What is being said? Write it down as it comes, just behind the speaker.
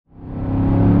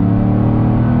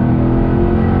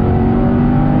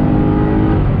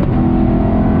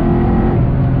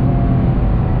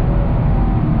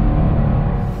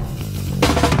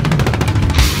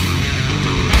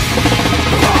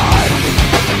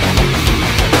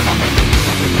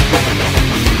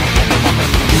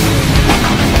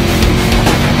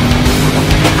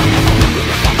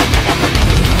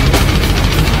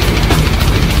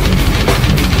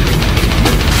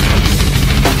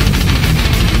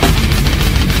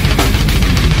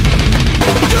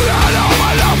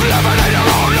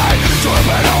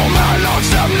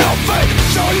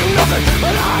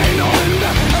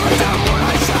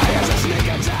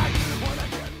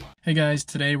Hey guys,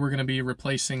 today we're going to be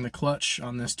replacing the clutch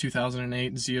on this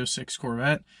 2008 Z06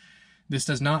 Corvette. This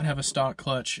does not have a stock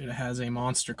clutch, it has a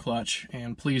monster clutch,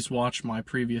 and please watch my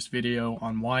previous video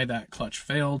on why that clutch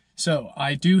failed. So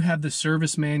I do have the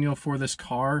service manual for this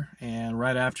car, and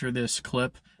right after this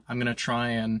clip I'm going to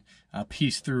try and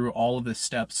piece through all of the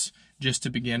steps just to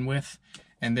begin with,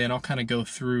 and then I'll kind of go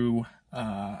through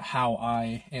how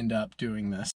I end up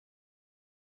doing this.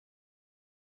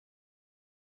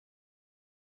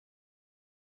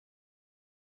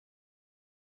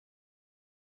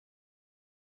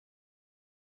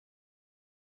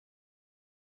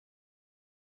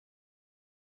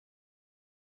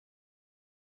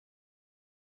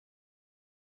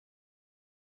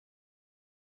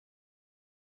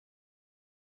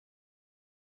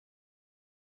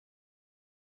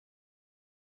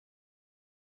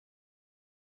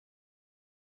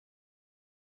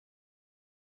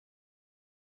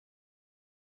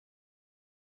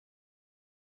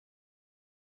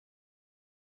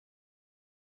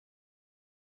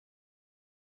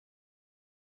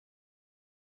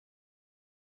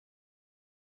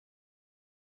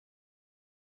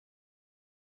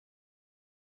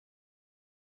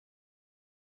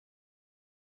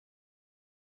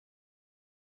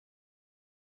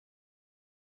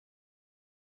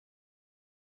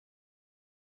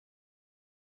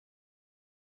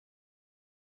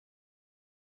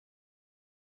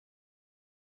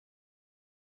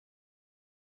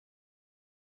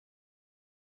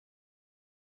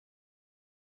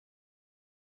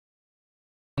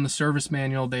 On the service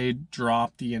manual, they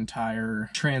drop the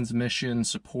entire transmission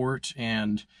support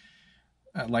and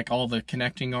like all the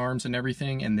connecting arms and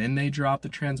everything, and then they drop the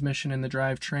transmission and the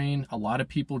drivetrain. A lot of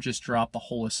people just drop the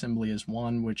whole assembly as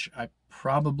one, which I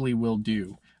probably will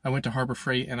do. I went to Harbor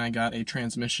Freight and I got a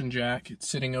transmission jack. It's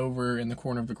sitting over in the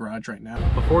corner of the garage right now.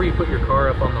 Before you put your car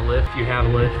up on the lift, you have a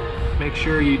lift, make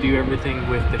sure you do everything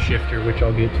with the shifter, which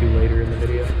I'll get to later in the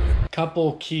video.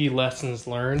 Couple key lessons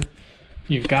learned.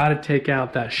 You've got to take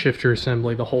out that shifter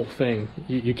assembly, the whole thing.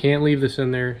 You can't leave this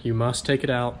in there. You must take it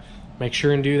out. Make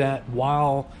sure and do that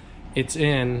while it's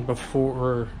in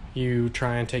before you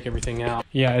try and take everything out.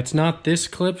 Yeah, it's not this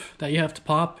clip that you have to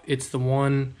pop. It's the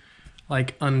one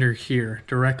like under here,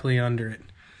 directly under it.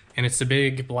 And it's the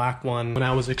big black one. When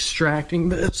I was extracting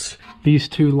this, these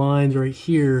two lines right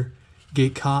here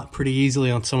get caught pretty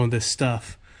easily on some of this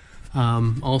stuff.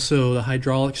 Also, the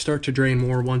hydraulics start to drain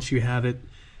more once you have it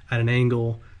at an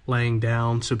angle laying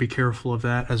down, so be careful of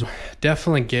that as well.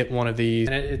 Definitely get one of these,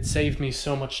 and it saved me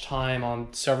so much time on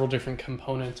several different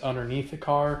components underneath the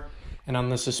car and on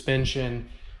the suspension,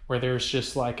 where there's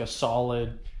just like a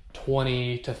solid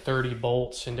 20 to 30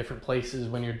 bolts in different places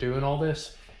when you're doing all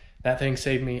this. That thing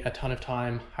saved me a ton of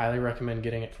time. Highly recommend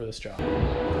getting it for this job.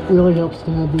 Really helps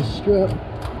to have this strap.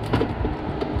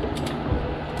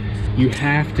 You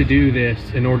have to do this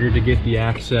in order to get the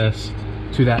access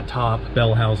to that top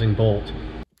bell housing bolt.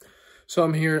 So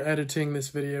I'm here editing this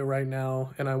video right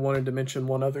now, and I wanted to mention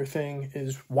one other thing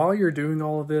is while you're doing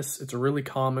all of this, it's really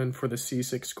common for the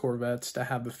C6 Corvettes to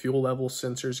have the fuel level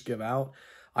sensors give out.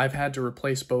 I've had to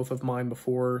replace both of mine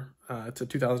before. It's a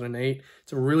 2008.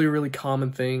 It's a really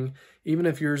common thing. Even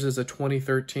if yours is a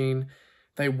 2013,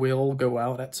 they will go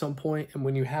out at some point. And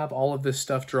when you have all of this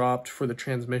stuff dropped for the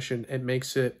transmission, it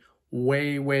makes it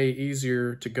way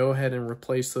easier to go ahead and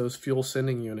replace those fuel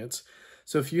sending units.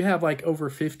 So if you have like over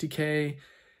 50K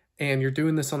and you're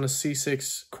doing this on a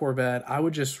C6 Corvette, I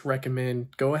would just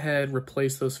recommend go ahead,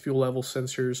 replace those fuel level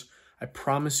sensors. I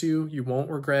promise you, you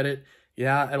won't regret it.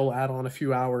 Yeah, it'll add on a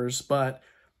few hours, but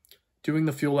doing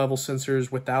the fuel level sensors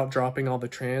without dropping all the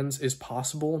trans is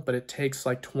possible, but it takes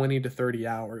like 20 to 30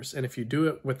 hours. And if you do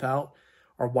it without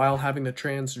or while having the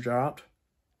trans dropped,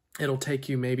 it'll take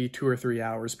you maybe 2 or 3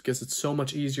 hours because it's so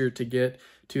much easier to get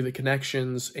to the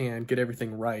connections and get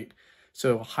everything right.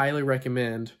 So highly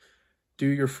recommend do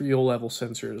your fuel level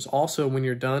sensors. Also, when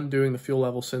you're done doing the fuel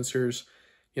level sensors,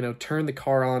 you know, turn the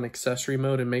car on accessory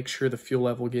mode and make sure the fuel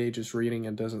level gauge is reading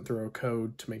and doesn't throw a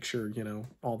code to make sure, you know,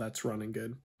 all that's running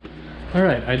good. All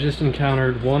right, I just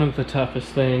encountered one of the toughest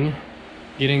thing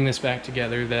getting this back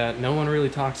together that no one really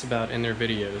talks about in their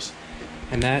videos,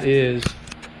 and that is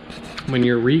when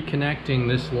you're reconnecting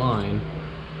this line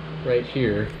right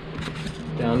here,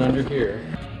 down under here.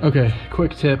 Okay,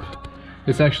 quick tip.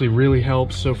 This actually really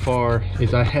helps so far,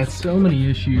 is I had so many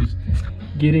issues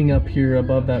getting up here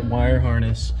above that wire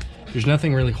harness. There's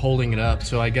nothing really holding it up,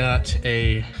 so I got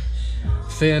a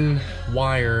thin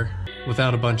wire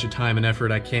without a bunch of time and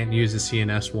effort. I can't use the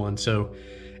CNS one. So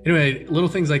anyway, little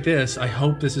things like this, I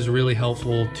hope this is really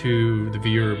helpful to the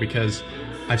viewer, because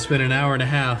I've spent an hour and a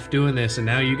half doing this, and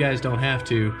now you guys don't have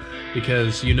to,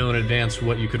 because you know in advance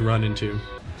what you could run into.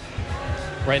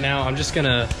 Right now, I'm just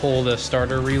gonna pull the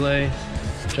starter relay,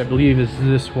 which I believe is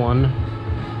this one.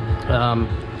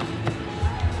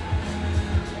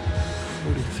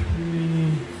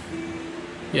 43.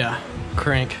 Yeah,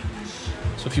 crank.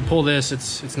 So if you pull this,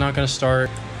 it's not gonna start.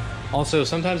 Also,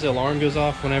 sometimes the alarm goes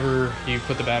off whenever you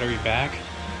put the battery back.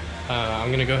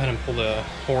 I'm gonna go ahead and pull the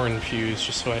horn fuse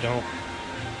just so I don't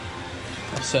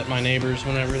upset my neighbors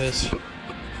whenever this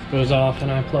goes off and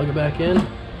I plug it back in.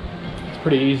 It's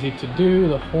pretty easy to do.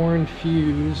 The horn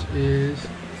fuse is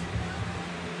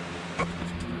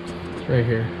right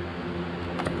here.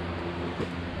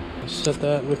 Set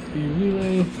that with the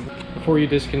relay. Before you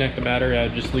disconnect the battery, I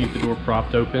just leave the door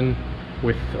propped open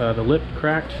with the lip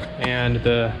cracked and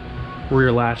the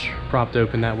rear latch propped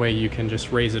open. That way you can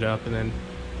just raise it up and then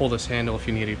pull this handle if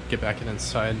you need to get back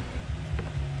inside.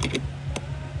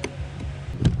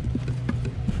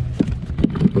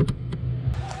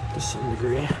 To some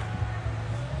degree.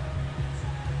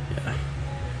 Yeah.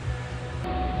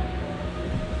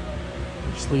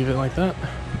 Just leave it like that.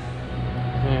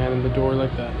 And the door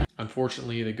like that.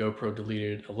 Unfortunately, the GoPro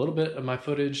deleted a little bit of my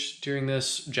footage during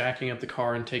this, jacking up the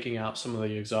car and taking out some of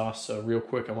the exhaust. So real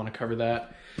quick, I want to cover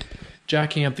that.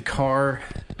 Jacking up the car,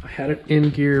 I had it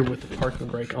in gear with the parking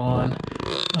brake on.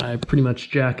 I pretty much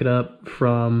jack it up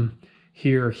from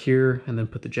here or here and then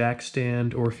put the jack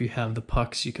stand, or if you have the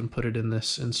pucks, you can put it in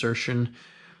this insertion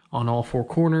on all four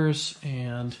corners,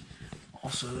 and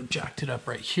also jacked it up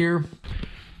right here.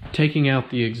 Taking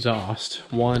out the exhaust,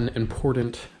 one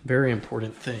important, very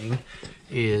important thing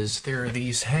is there are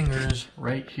these hangers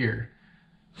right here.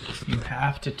 You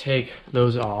have to take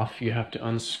those off. You have to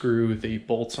unscrew the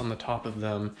bolts on the top of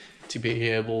them to be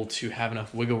able to have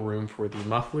enough wiggle room for the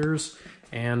mufflers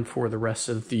and for the rest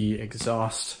of the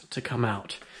exhaust to come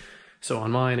out. So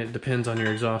on mine, it depends on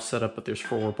your exhaust setup, but there's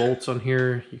 4 bolts on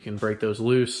here. You can break those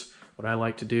loose. What I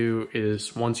like to do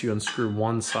is once you unscrew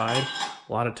one side,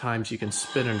 a lot of times you can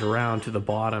spin it around to the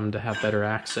bottom to have better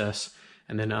access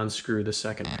and then unscrew the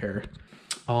second pair.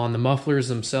 On the mufflers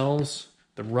themselves,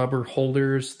 the rubber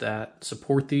holders that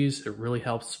support these, it really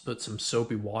helps put some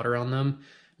soapy water on them.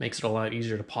 Makes it a lot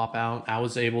easier to pop out. I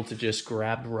was able to just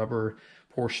grab the rubber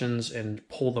portions and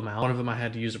pull them out. One of them I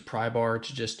had to use a pry bar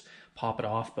to just pop it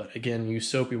off, but again, use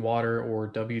soapy water or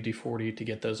WD-40 to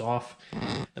get those off.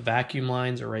 The vacuum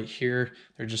lines are right here.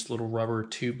 They're just a little rubber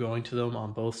tube going to them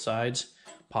on both sides.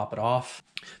 Pop it off.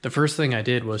 The first thing I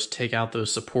did was take out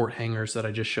those support hangers that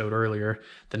I just showed earlier.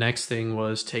 The next thing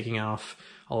was taking off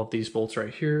all of these bolts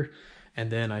right here,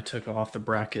 and then I took off the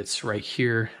brackets right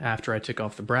here. After I took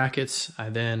off the brackets, I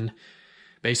then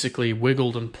basically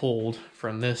wiggled and pulled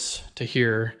from this to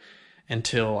here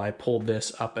until I pulled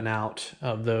this up and out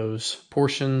of those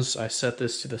portions. I set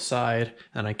this to the side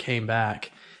and I came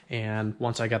back, and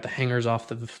once I got the hangers off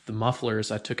the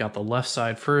mufflers, I took out the left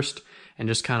side first and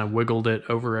just kind of wiggled it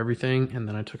over everything, and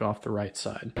then I took off the right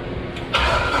side.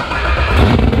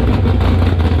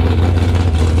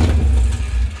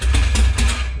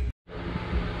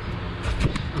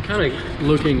 I'm kind of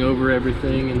looking over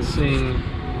everything and seeing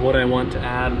what I want to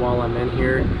add while I'm in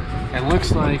here. It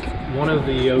looks like one of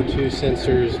the O2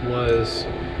 sensors was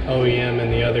OEM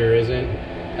and the other isn't.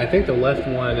 I think the left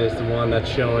one is the one that's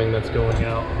showing that's going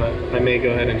out, but I may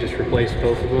go ahead and just replace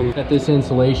both of them. At this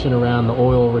insulation around the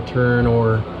oil return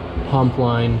or pump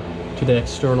line to the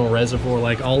external reservoir,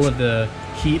 like all of the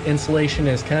heat insulation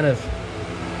is kind of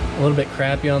a little bit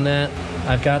crappy on that.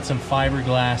 I've got some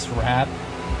fiberglass wrap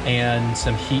and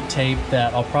some heat tape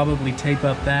that I'll probably tape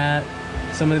up that.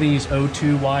 Some of these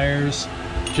O2 wires,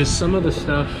 just some of the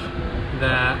stuff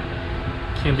that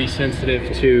can be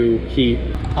sensitive to heat.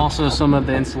 Also some of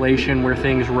the insulation where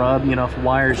things rub, you know, if a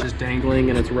wire is just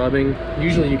dangling and it's rubbing,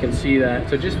 usually you can see that.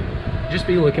 So just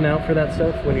be looking out for that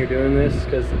stuff when you're doing this,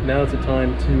 because now's the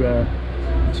time to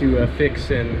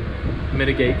fix and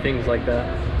mitigate things like that.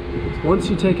 Once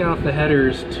you take off the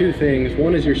headers, 2 things.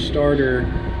 One is your starter,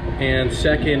 and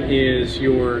second is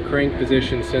your crank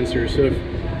position sensor. So if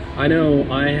I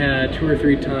know I had 2 or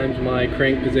 3 times my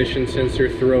crank position sensor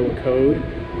throw a code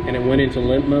and it went into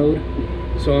limp mode.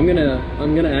 So I'm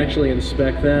gonna actually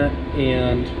inspect that,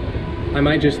 and I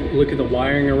might just look at the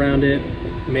wiring around it.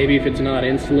 Maybe if it's not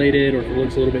insulated or if it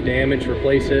looks a little bit damaged,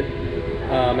 replace it.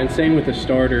 And same with the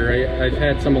starter. I've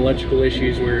had some electrical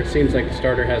issues where it seems like the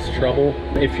starter has trouble.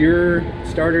 If your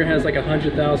starter has like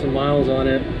 100,000 miles on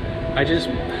it,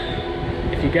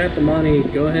 if you got the money,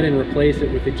 go ahead and replace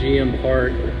it with a GM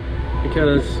part,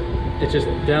 because it's just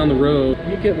down the road.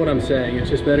 You get what I'm saying. It's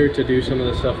just better to do some of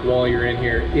the stuff while you're in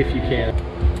here if you can.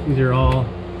 These are all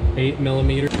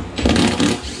 8mm.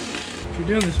 If you're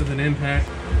doing this with an impact,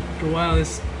 after a while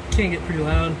this can get pretty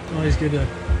loud. It's always good to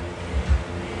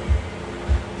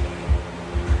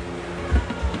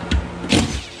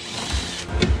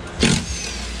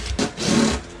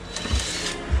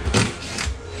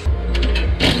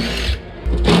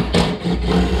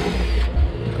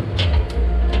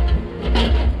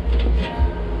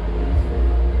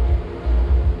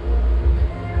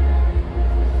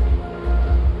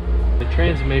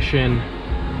transmission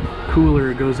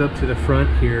cooler goes up to the front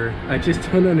here. I just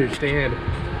don't understand,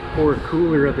 for a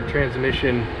cooler of the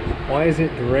transmission, why is it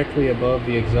directly above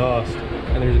the exhaust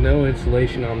and there's no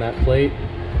insulation on that plate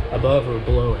above or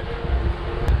below it?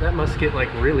 That must get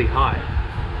like really hot.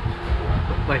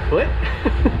 Like what?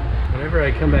 Whenever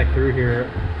I come back through here,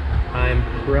 I'm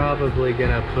probably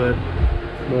gonna put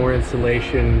more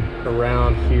insulation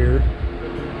around here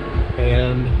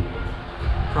and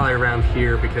probably around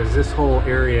here, because this whole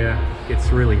area gets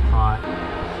really hot.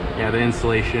 Yeah, the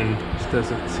insulation just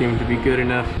doesn't seem to be good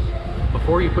enough.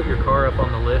 Before you put your car up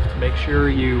on the lift, make sure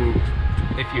you,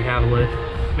 if you have a lift,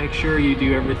 make sure you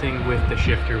do everything with the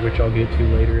shifter, which I'll get to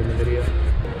later in the video.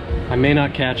 I may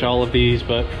not catch all of these,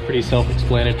 but pretty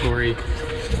self-explanatory.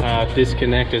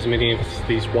 Disconnect as many of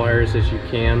these wires as you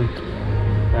can.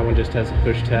 That one just has a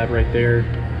push tab right there.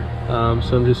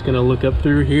 So I'm just gonna look up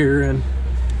through here and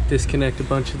disconnect a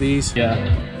bunch of these. Yeah,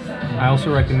 I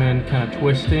also recommend kind of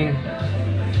twisting,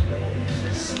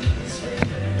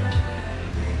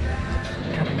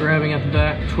 kind of grabbing at the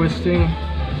back, twisting,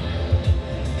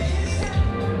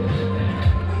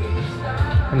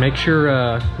 and make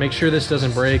sure this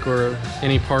doesn't break or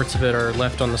any parts of it are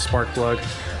left on the spark plug.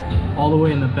 All the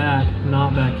way in the back,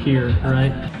 not back here,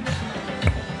 right?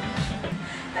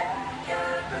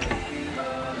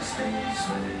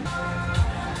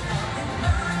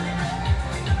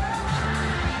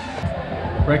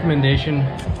 Recommendation,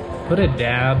 put a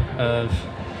dab of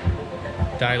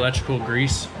dielectrical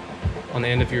grease on the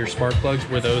end of your spark plugs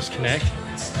where those connect.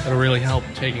 It'll really help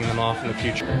taking them off in the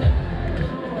future.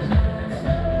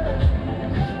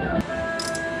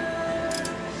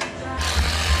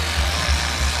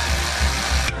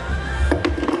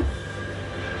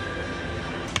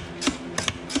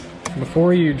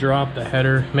 Before you drop the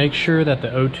header, make sure that the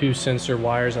O2 sensor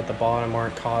wires at the bottom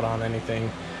aren't caught on anything.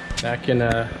 That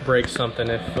can break something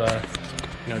if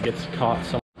you know, it gets caught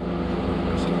somewhere.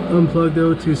 Unplug the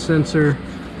O2 sensor,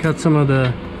 cut some of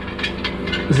the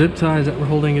zip ties that were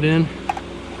holding it in,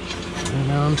 and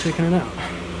now I'm taking it out.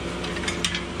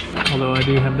 Although I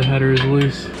do have the headers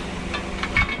loose.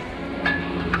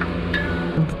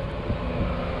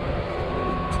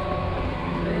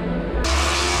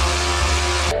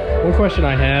 One question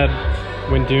I had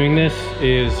when doing this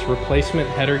is replacement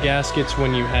header gaskets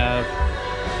when you have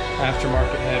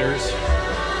aftermarket headers.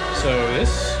 So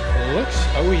this looks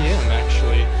OEM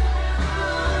actually.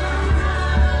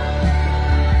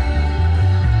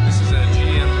 This is a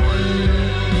GM one.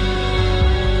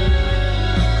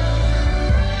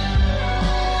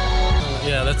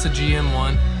 Yeah, that's a GM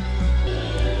one.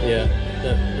 Yeah,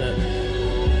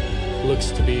 that looks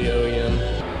to be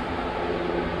OEM.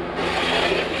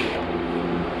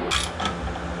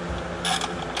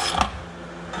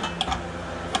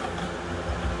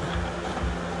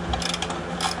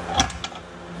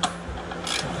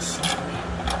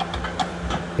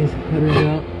 Headers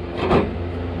out.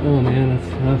 Oh man, that's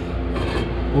tough.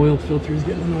 Oil filter's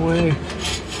getting in the way.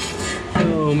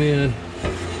 Oh man,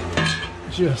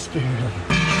 just barely.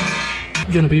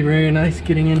 Gonna be very nice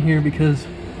getting in here because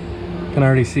you can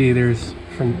already see there's,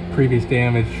 from previous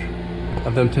damage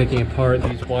of them taking apart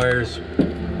these wires,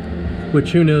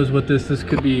 which who knows what this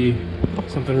could be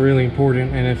something really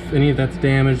important, and if any of that's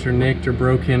damaged or nicked or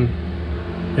broken,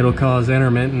 it'll cause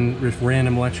intermittent just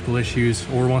random electrical issues,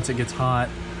 or once it gets hot,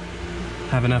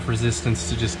 have enough resistance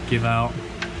to just give out.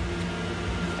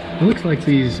 It looks like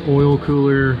these oil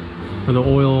cooler or the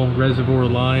oil reservoir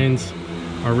lines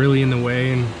are really in the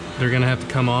way and they're gonna have to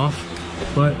come off.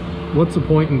 But what's the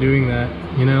point in doing that?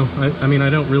 You know, I mean, I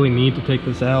don't really need to take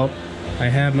this out. I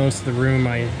have most of the room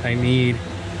I need.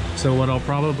 So what I'll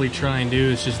probably try and do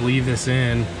is just leave this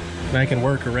in and I can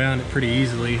work around it pretty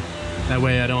easily. That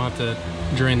way I don't have to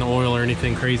drain the oil or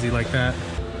anything crazy like that.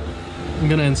 I'm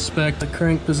gonna inspect the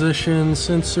crank position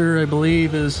sensor. I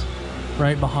believe is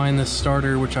right behind this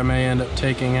starter, which I may end up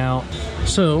taking out.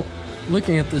 So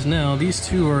looking at this now, these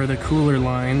two are the cooler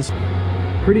lines.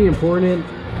 Pretty important,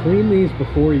 clean these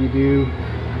before you do,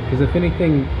 because if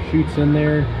anything shoots in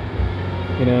there,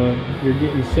 you know, you're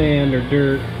getting sand or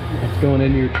dirt that's going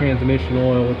into your transmission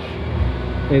oil,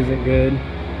 which isn't good.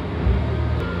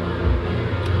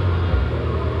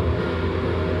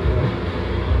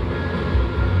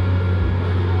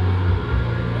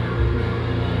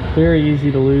 Very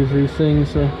easy to lose these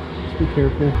things, so just be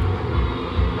careful.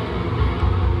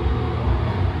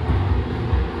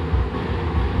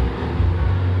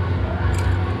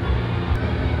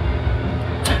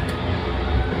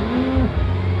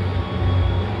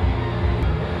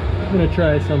 I'm gonna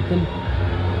try something.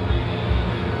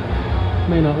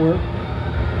 May not work.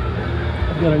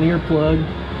 I've got an earplug.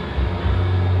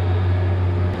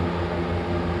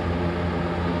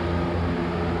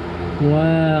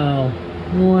 Wow.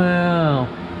 Wow.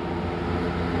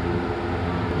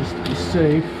 Just to be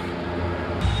safe.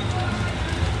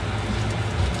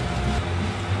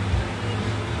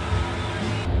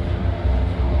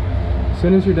 As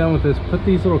soon as you're done with this, put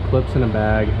these little clips in a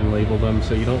bag and label them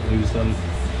so you don't lose them.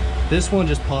 This one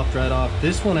just popped right off.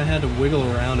 This one I had to wiggle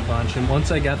around a bunch, and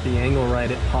once I got the angle right,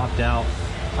 it popped out.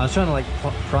 I was trying to like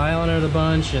pry on it a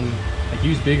bunch and like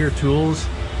use bigger tools.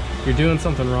 You're doing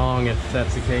something wrong if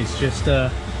that's the case. Just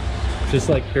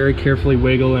like very carefully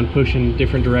wiggle and push in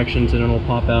different directions and it'll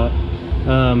pop out.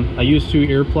 I used 2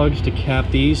 earplugs to cap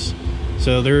these,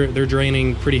 so they're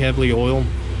draining pretty heavily oil.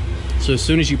 So as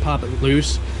soon as you pop it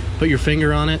loose, put your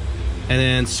finger on it and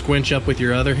then squinch up with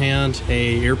your other hand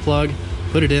a earplug.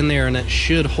 Put it in there and that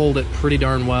should hold it pretty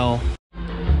darn well.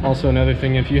 Also another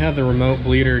thing, if you have the remote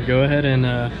bleeder, go ahead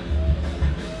and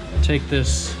take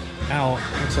this out.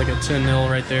 Looks like a 10 mil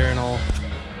right there, and I'll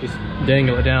just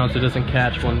dangle it down so it doesn't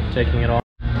catch when taking it off.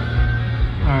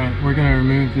 Alright, we're gonna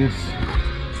remove this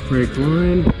brake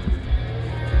line.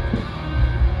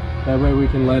 That way we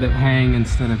can let it hang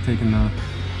instead of taking the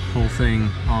whole thing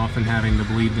off and having to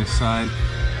bleed this side.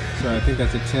 So I think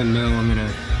that's a 10 mil. I'm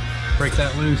gonna break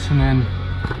that loose and then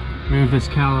move this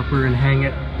caliper and hang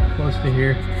it close to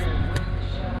here.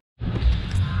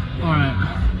 Alright.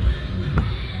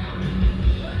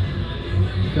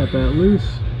 Got that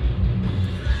loose.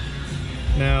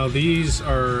 Now these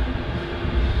are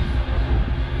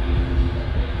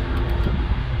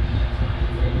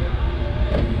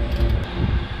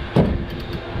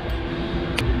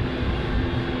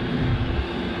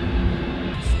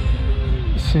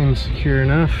seems secure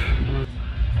enough.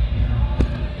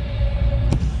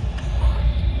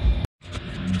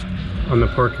 On the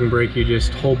parking brake, you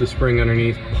just hold the spring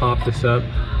underneath, pop this up,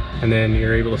 and then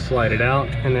you're able to slide it out.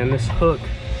 And then this hook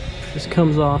just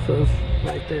comes off of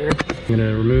right there. I'm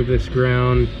gonna remove this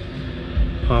ground,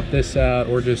 pop this out,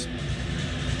 or just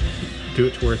do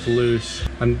it to where it's loose.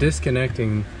 I'm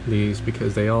disconnecting these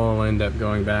because they all end up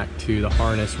going back to the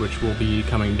harness, which will be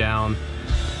coming down.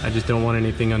 I just don't want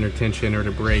anything under tension or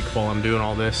to break while I'm doing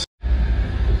all this.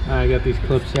 I got these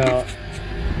clips out.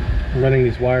 I'm running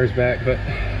these wires back, but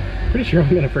pretty sure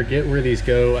I'm gonna forget where these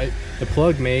go. The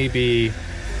plug may be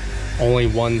only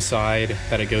one side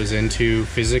that it goes into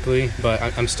physically, but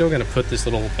I'm still gonna put this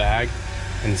little bag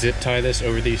and zip tie this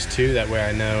over these 2. That way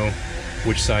I know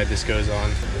which side this goes on.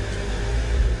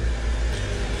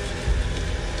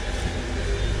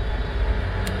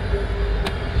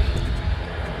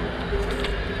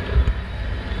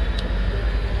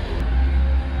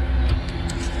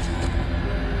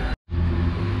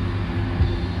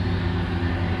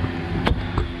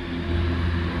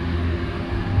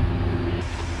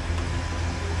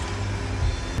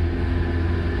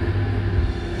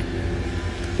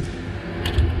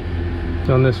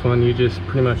 On this one, you just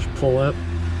pretty much pull up.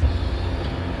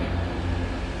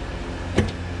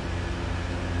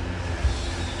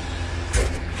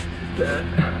 That.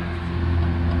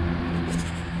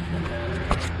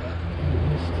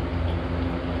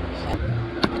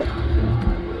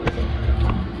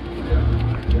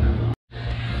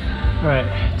 All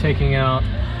right, taking out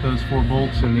those 4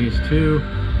 bolts and these 2.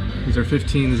 These are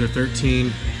 15, these are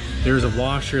 13. There's a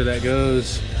washer that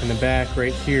goes in the back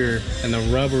right here, and the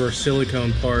rubber or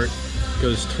silicone part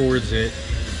goes towards it.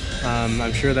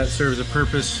 I'm sure that serves a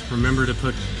purpose. Remember to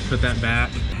put that back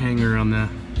hanger on the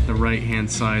right hand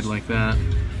side like that.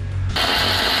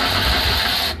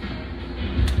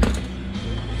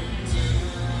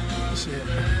 That's it.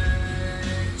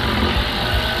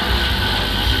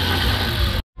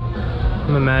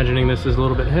 I'm imagining this is a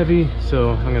little bit heavy,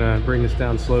 so I'm gonna bring this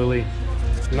down slowly.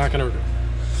 I'm not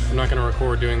gonna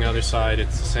record doing the other side.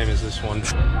 It's the same as this one.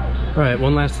 All right,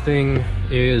 one last thing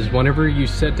is whenever you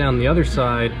set down the other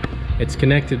side, it's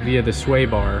connected via the sway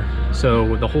bar.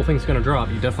 So the whole thing's gonna drop.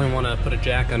 You definitely wanna put a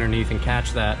jack underneath and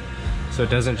catch that so it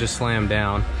doesn't just slam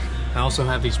down. I also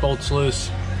have these bolts loose.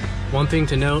 One thing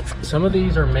to note, some of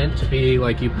these are meant to be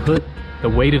like you put the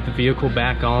weight of the vehicle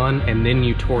back on and then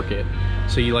you torque it.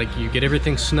 So you get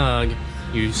everything snug,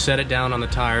 you set it down on the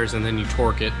tires and then you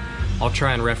torque it. I'll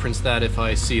try and reference that if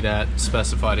I see that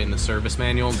specified in the service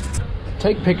manual.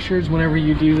 Take pictures whenever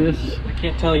you do this.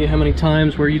 Can't tell you how many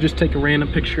times where you just take a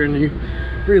random picture and you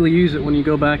really use it when you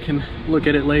go back and look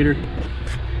at it later.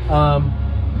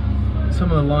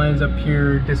 Some of the lines up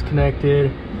here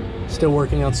disconnected. Still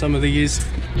working on some of these.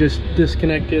 Just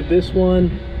disconnected this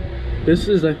one. This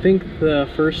is, I think, the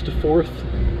 1st to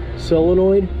 4th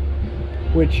solenoid,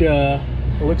 which it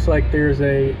looks like there's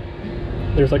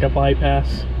like a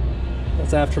bypass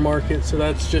that's aftermarket, so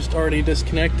that's just already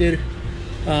disconnected.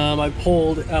 I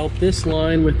pulled out this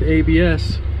line with the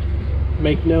ABS.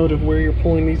 Make note of where you're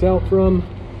pulling these out from.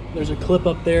 There's a clip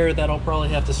up there that I'll probably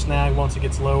have to snag once it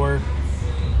gets lower.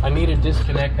 I need to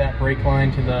disconnect that brake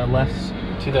line to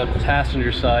the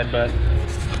passenger side, but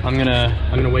I'm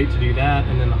gonna wait to do that,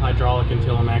 and then the hydraulic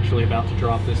until I'm actually about to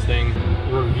drop this thing.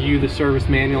 Review the service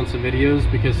manual and some videos,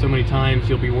 because so many times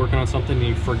you'll be working on something and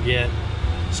you forget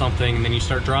something, and then you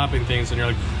start dropping things and you're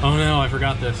like, oh no, I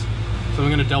forgot this. So I'm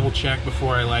gonna double check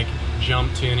before I like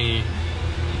jump to any,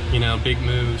 you know, big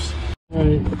moves. All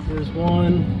right, there's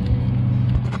one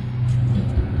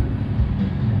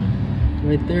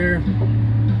right there.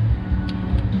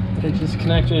 They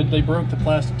disconnected. They broke the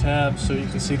plastic tab, so you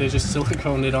can see they just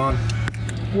siliconed it on.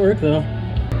 Work though.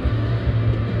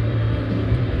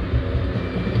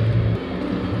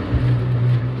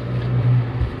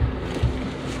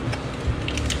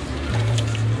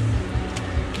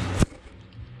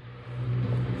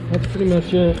 That's pretty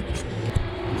much it.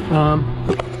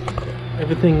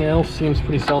 Everything else seems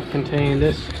pretty self-contained.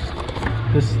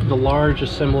 The large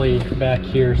assembly back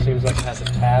here seems like it has a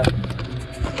tab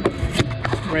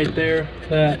right there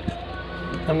that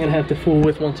I'm gonna have to fool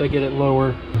with once I get it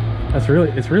lower. It's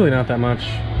really not that much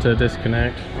to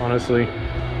disconnect, honestly,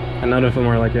 and none of them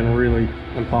are like in really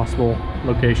impossible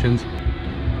locations.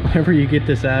 Whenever you get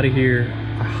this out of here,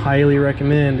 I highly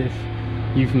recommend, if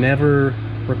you've never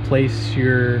replaced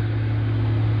your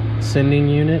sending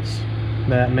units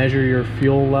that measure your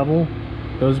fuel level,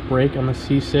 those break on the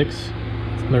C6.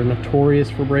 They're notorious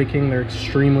for breaking. They're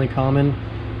extremely common,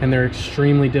 and they're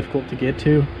extremely difficult to get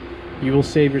to. You will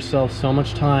save yourself so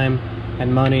much time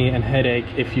and money and headache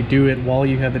if you do it while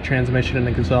you have the transmission and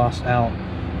the exhaust out.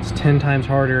 It's 10 times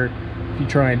harder if you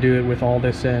try and do it with all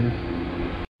this in.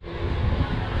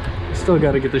 Still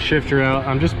got to get the shifter out.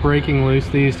 I'm just breaking loose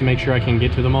these to make sure I can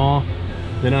get to them all.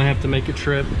 Then I have to make a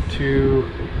trip to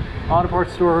auto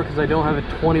parts store because I don't have a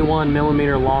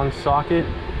 21mm long socket,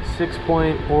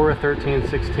 6-point or a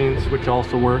 13/16, which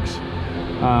also works.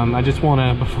 I just want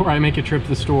to, before I make a trip to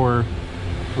the store,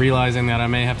 realizing that I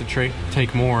may have to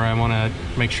take more, I want to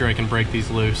make sure I can break these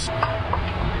loose.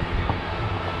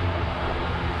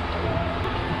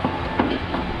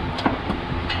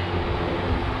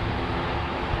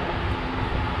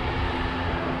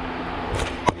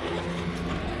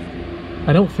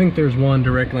 I don't think there's one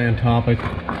directly on top.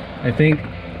 I think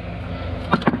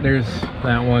there's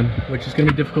that one, which is going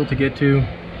to be difficult to get to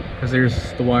because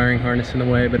there's the wiring harness in the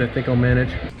way, but I think I'll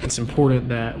manage. It's important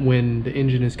that when the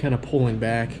engine is kind of pulling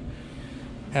back,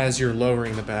 as you're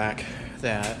lowering the back,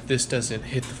 that this doesn't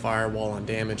hit the firewall and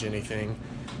damage anything.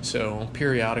 So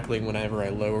periodically, whenever I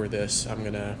lower this, I'm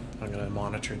gonna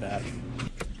monitor that.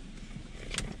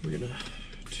 We're gonna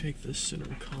take this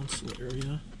center console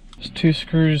area. There's 2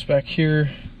 screws back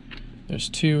here. There's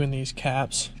 2 in these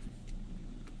caps.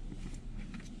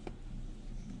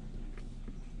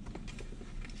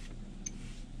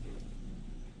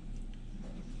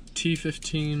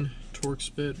 T15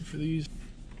 Torx bit for these.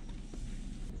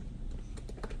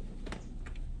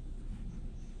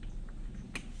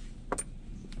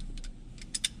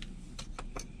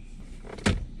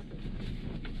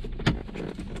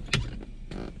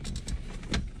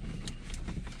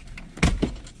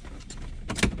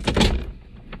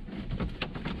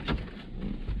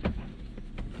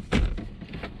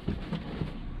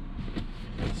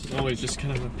 It's always just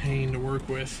kind of a pain to work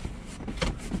with.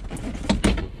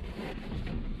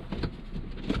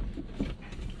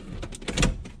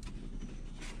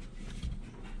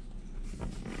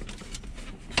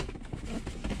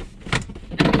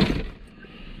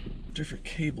 Different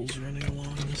cables running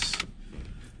along this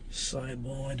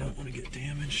sidewall. I don't want to get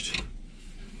damaged.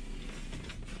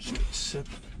 Just gonna sit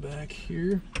back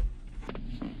here.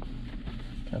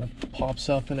 Kind of pops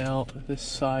up and out. This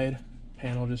side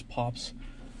panel just pops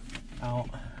out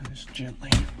just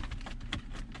gently.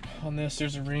 On this,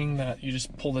 there's a ring that you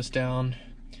just pull this down.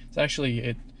 It's actually,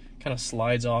 it kind of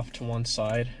slides off to one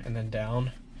side and then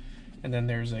down. And then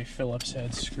there's a Phillips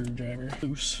head screwdriver.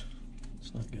 Loose.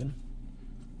 It's not good.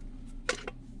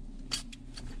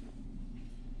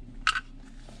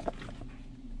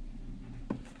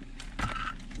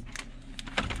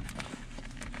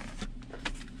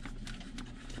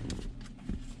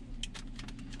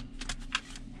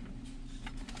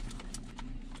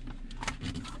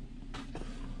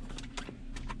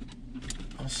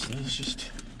 rest of those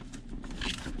just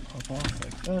pop off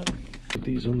like that. Put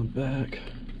these on the back.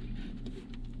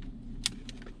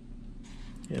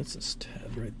 Yeah, it's this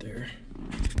tab right there.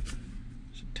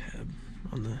 There's a tab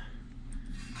on the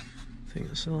thing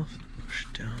itself. Push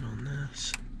down on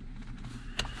this.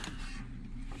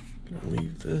 Gonna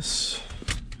leave this.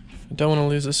 I don't want to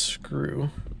lose a screw.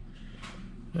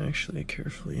 Actually,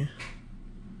 carefully.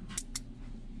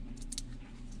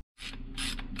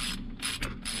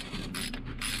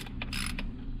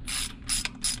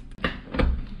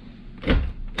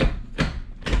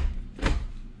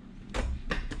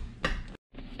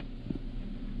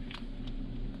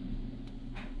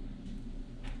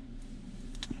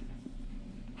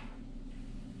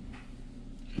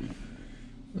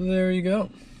 There you go.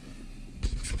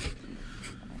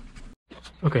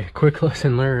 Okay, quick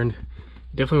lesson learned.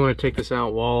 Definitely want to take this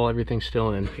out while everything's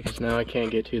still in, because now I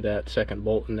can't get to that second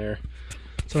bolt in there.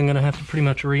 So I'm gonna have to pretty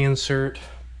much reinsert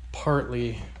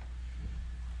partly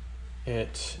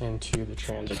it into the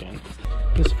trans again.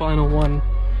 This final one,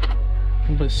 a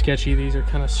little bit sketchy. These are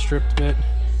kind of stripped a bit.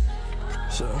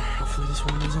 So hopefully this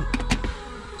one doesn't.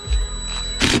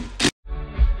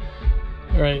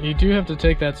 Alright, you do have to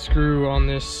take that screw on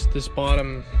this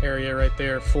bottom area right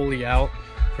there fully out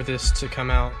for this to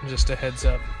come out. Just a heads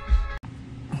up.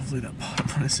 Hopefully that bottom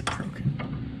one isn't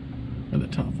broken. Or the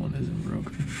top one isn't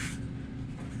broken.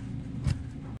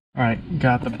 Alright,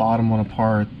 got the bottom one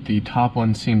apart. The top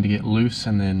one seemed to get loose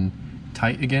and then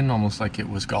tight again, almost like it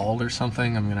was galled or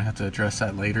something. I'm gonna have to address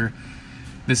that later.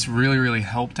 This really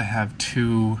helped to have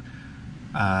two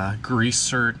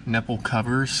grease-cert nipple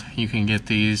covers. You can get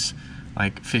these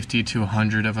like 50 to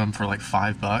 100 of them for like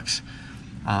 $5.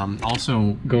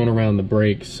 Also going around the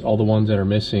brakes, all the ones that are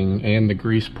missing, and the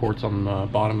grease ports on the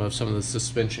bottom of some of the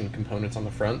suspension components on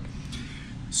the front.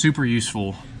 Super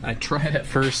useful. I tried at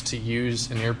first to use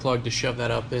an earplug to shove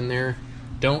that up in there.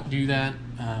 Don't do that.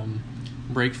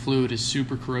 Brake fluid is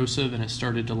super corrosive and it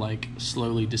started to like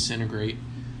slowly disintegrate.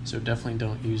 So definitely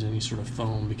don't use any sort of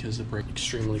foam because the brake is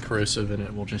extremely corrosive and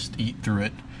it will just eat through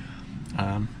it.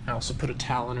 I also put a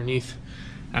towel underneath.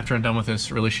 After I'm done with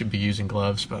this, really should be using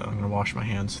gloves, but I'm gonna wash my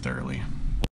hands thoroughly.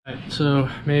 All right, so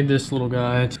made this little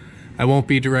guy. I won't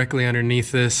be directly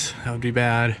underneath this. That would be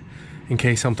bad in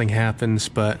case something happens,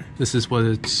 but this is what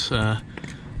it's,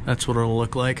 that's what it'll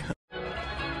look like.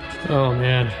 Oh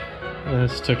man,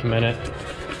 this took a minute.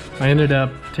 I ended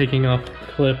up taking off the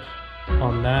clip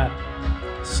on that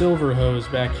silver hose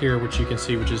back here, which you can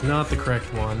see, which is not the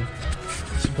correct one.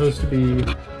 It's supposed to be,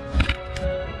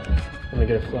 let me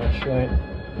get a flashlight.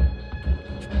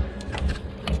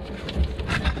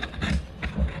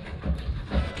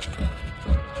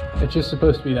 It's just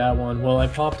supposed to be that one. Well, I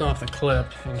popped off the clip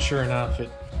and sure enough,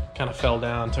 it kind of fell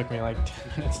down. It took me like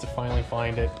 10 minutes to finally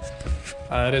find it.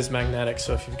 It is magnetic,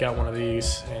 so if you've got one of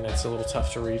these and it's a little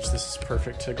tough to reach, this is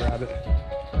perfect to grab it.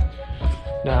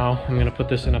 Now, I'm gonna put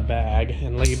this in a bag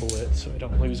and label it so I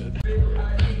don't lose it.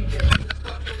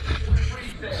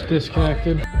 It's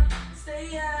disconnected.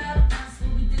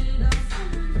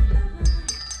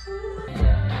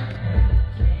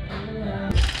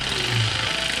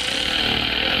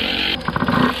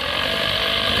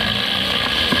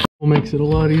 Makes it a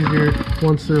lot easier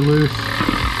once they're loose.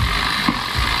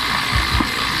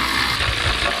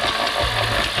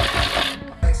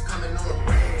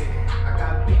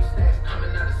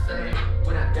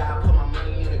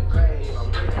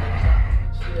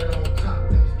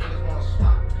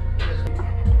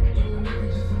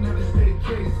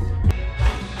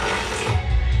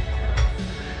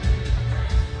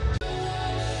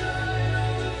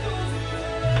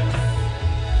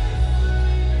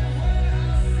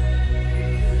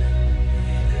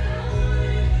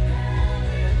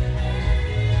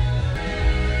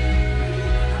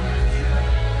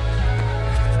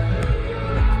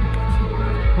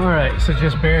 Alright, so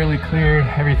just barely cleared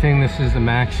everything. This is the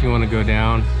max you want to go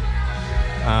down.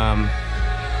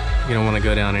 You don't want to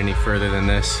go down any further than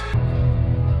this.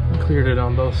 Cleared it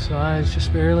on both sides,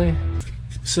 just barely.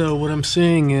 So what I'm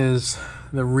seeing is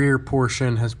the rear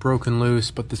portion has broken loose,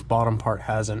 but this bottom part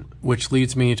hasn't, which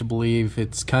leads me to believe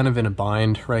it's kind of in a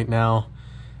bind right now.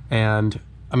 And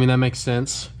I mean, that makes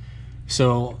sense.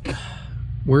 So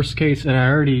worst case, and I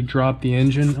already dropped the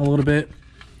engine a little bit,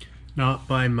 not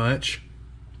by much.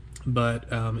 But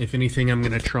if anything, I'm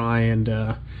gonna try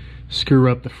and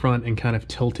screw up the front and kind of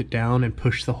tilt it down and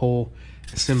push the whole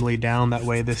assembly down. That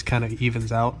way this kind of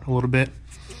evens out a little bit,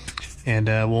 and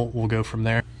we'll go from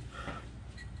there.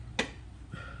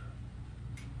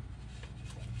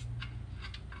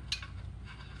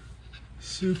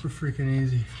 Super freaking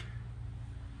easy.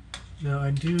 Now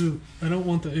I don't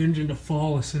want the engine to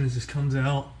fall as soon as this comes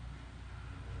out.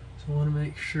 So I want to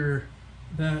make sure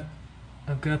that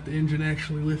I've got the engine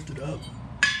actually lifted up.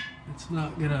 It's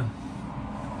not gonna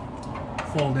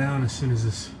fall down as soon as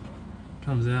this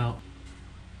comes out.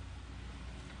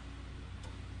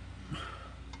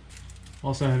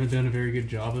 Also, I haven't done a very good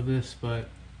job of this, but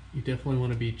you definitely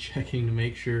want to be checking to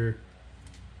make sure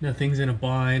nothing's in a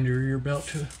bind or you're about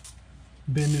to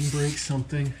bend and break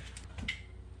something.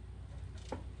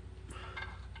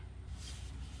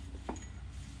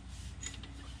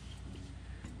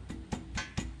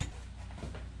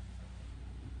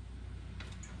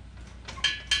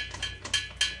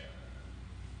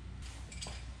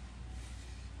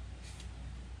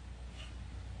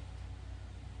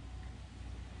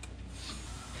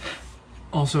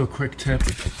 Also, a quick tip,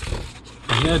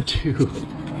 I had to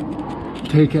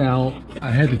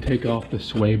take off the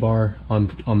sway bar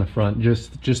on the front,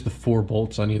 just the 4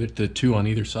 bolts on either, the 2 on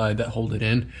either side that hold it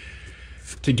in,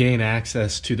 to gain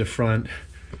access to the front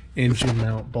engine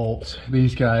mount bolts.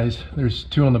 These guys, there's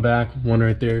 2 on the back, 1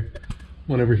 right there,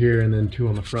 1 over here, and then 2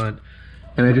 on the front.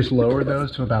 And I just lowered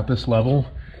those to about this level,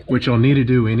 which I'll need to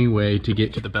do anyway to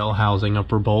get to the bell housing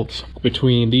upper bolts.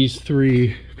 Between these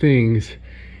 3 things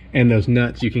and those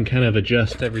nuts, you can kind of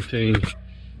adjust everything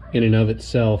in and of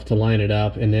itself to line it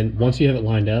up, and then once you have it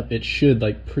lined up, it should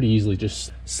like pretty easily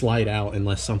just slide out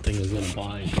unless something is in a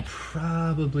bind. You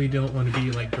probably don't want to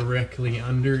be like directly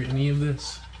under any of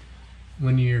this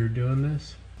when you're doing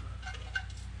this.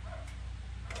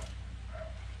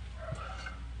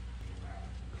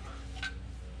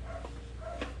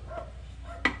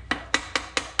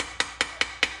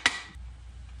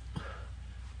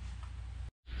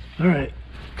 All right,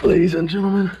 ladies and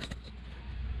gentlemen,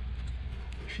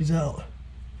 she's out.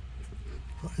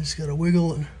 I just gotta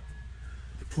wiggle and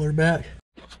pull her back.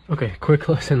 Okay, quick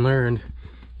lesson learned.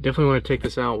 Definitely want to take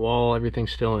this out while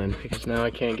everything's still in, because now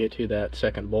I can't get to that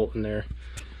second bolt in there.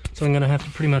 So I'm gonna have to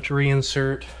pretty much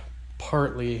reinsert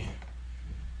partly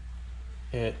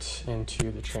it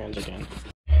into the trans again.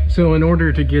 So in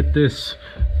order to get this,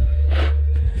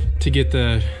 to get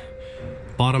the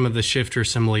bottom of the shifter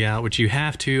assembly out, which you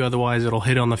have to, otherwise it'll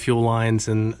hit on the fuel lines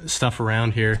and stuff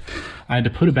around here, I had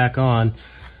to put it back on.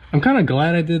 I'm kind of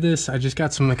glad I did this. I just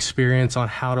got some experience on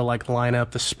how to like line up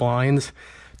the splines.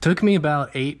 Took me about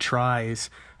 8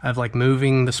 tries of like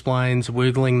moving the splines,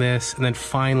 wiggling this, and then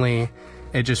finally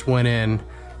it just went in,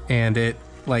 and it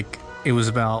was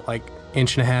about like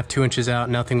 1.5 to 2 inches out,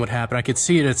 nothing would happen. I could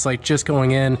see it, it's like just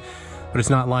going in, but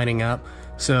it's not lining up.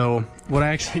 So what I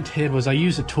actually did was I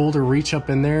used a tool to reach up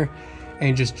in there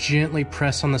and just gently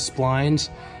press on the splines,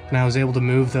 and I was able to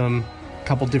move them a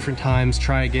couple different times,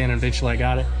 try again, and eventually I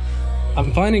got it.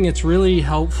 I'm finding it's really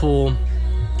helpful.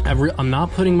 I'm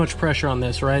not putting much pressure on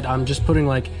this, right? I'm just putting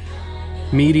like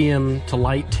medium to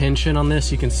light tension on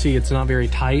this. You can see it's not very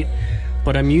tight,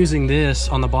 but I'm using this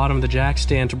on the bottom of the jack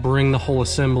stand to bring the whole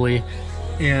assembly,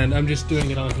 and I'm just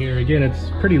doing it on here. Again, it's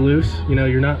pretty loose, you know,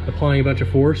 you're not applying a bunch of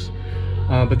force.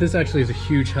 But this actually is a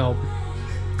huge help.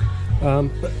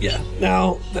 But yeah,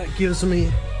 now that gives me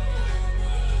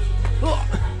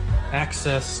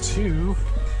access to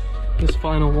this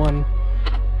final one.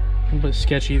 A little bit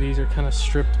sketchy, these are kind of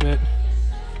stripped bit,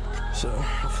 so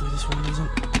hopefully this one isn't.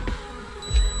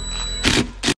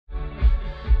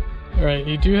 All right,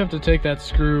 you do have to take that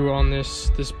screw on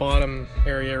this bottom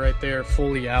area right there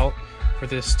fully out for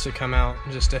this to come out,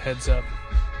 just a heads up.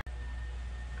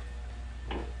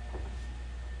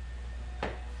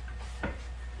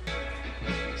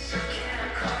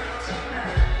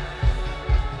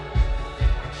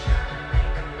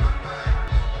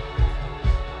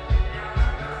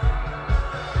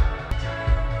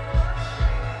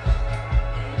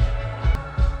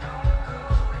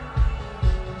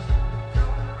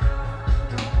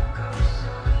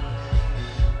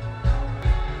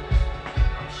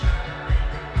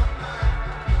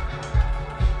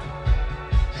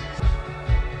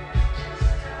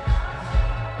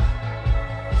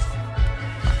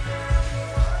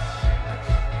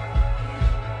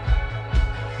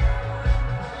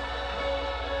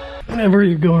 Whenever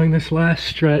you're going this last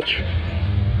stretch,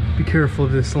 be careful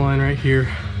of this line right here.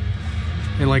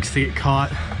 It likes to get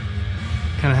caught.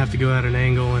 Kind of have to go at an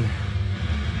angle and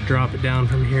drop it down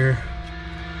from here.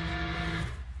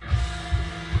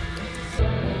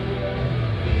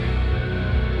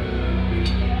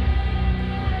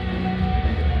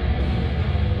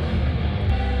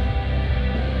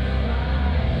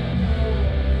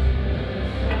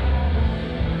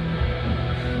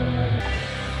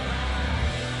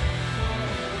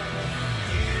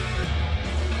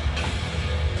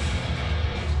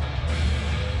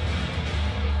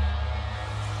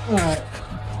 Alright.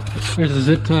 There's a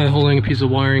zip tie holding a piece of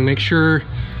wiring. Make sure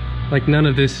like none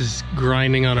of this is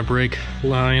grinding on a brake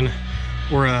line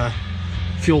or a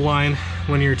fuel line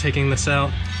when you're taking this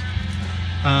out.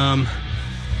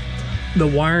 The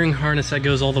wiring harness that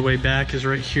goes all the way back is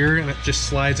right here, and it just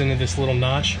slides into this little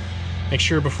notch. Make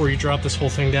sure before you drop this whole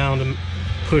thing down to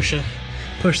push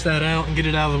that out and get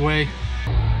it out of the way.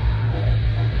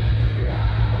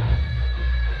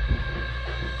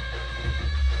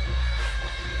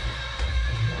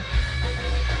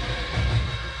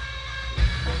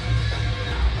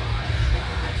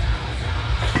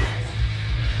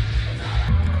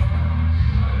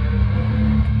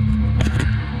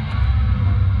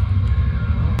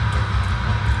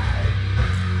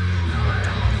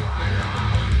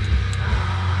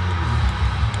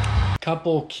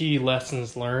 Couple key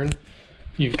lessons learned.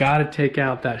 You've got to take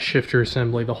out that shifter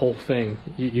assembly, the whole thing.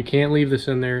 You can't leave this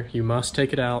in there. You must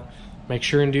take it out. Make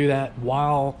sure and do that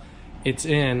while it's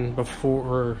in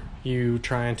before you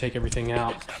try and take everything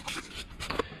out.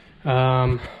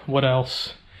 What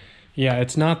else? Yeah,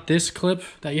 it's not this clip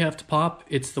that you have to pop.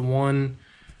 It's the one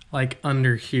like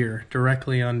under here,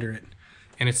 directly under it.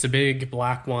 And it's the big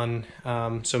black one.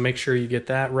 So make sure you get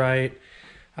that right.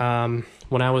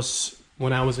 When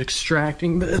I was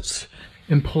extracting this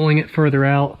and pulling it further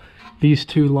out, these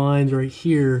two lines right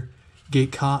here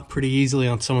get caught pretty easily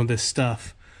on some of this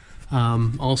stuff.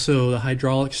 Also, the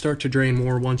hydraulics start to drain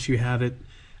more once you have it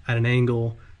at an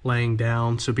angle laying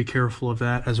down, so be careful of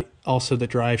that. As also, the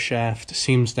drive shaft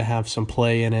seems to have some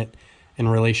play in it in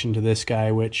relation to this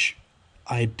guy, which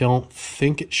I don't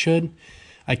think it should.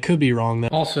 I could be wrong though.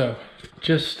 Also,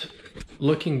 just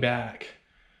looking back,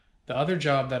 the other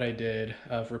job that I did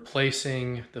of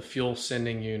replacing the fuel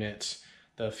sending units,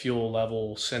 the fuel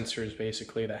level sensors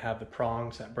basically that have the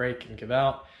prongs that break and give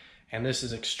out, and this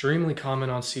is extremely common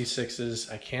on C6s.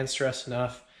 I can't stress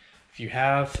enough, if you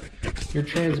have your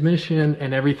transmission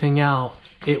and everything out,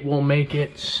 it will make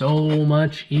it so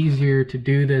much easier to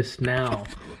do this now.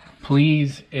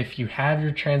 Please, if you have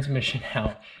your transmission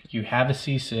out, you have a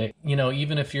C6, you know,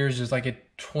 even if yours is like a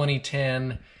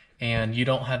 2010 and you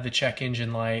don't have the check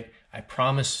engine light, I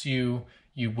promise you,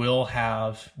 you will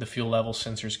have the fuel level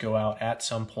sensors go out at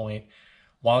some point.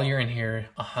 While you're in here,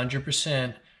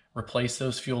 100% replace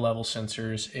those fuel level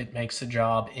sensors. It makes the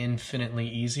job infinitely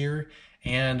easier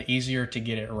and easier to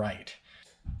get it right.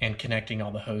 And connecting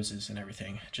all the hoses and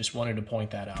everything. Just wanted to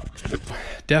point that out.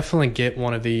 Definitely get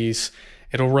one of these.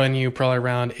 It'll run you probably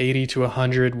around 80 to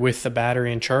 100 with the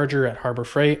battery and charger at Harbor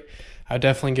Freight. I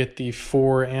definitely get the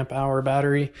 4 amp hour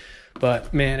battery.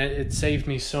 But man, it saved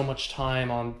me so much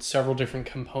time on several different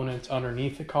components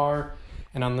underneath the car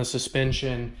and on the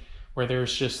suspension, where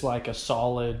there's just like a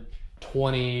solid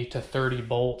 20 to 30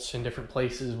 bolts in different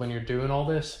places when you're doing all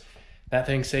this. That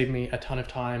thing saved me a ton of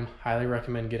time. Highly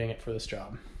recommend getting it for this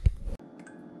job.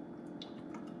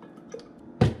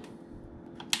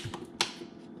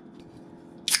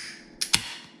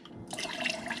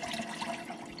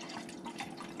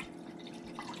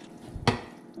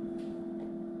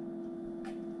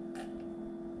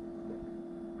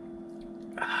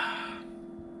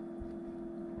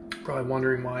 Probably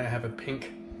wondering why I have a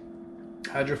pink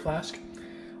Hydro Flask.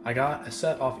 I got a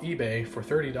set off eBay for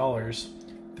 $30,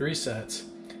 3 sets,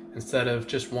 instead of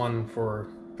just one for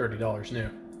 $30 new.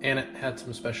 And it had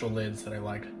some special lids that I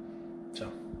liked,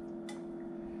 so.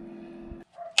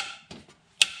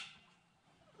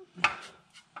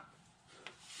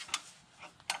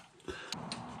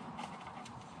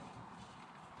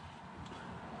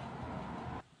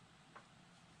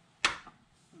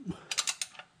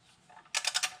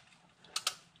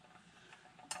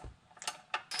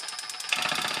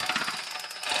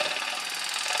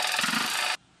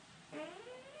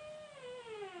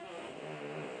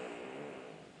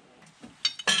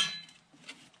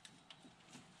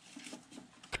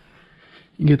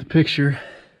 You get the picture.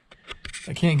 If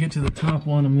I can't get to the top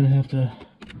one, I'm gonna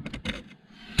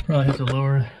probably have to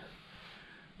lower.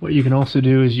 What you can also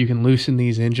do is you can loosen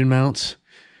these engine mounts,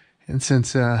 and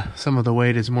since some of the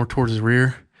weight is more towards the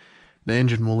rear, the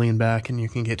engine will lean back and you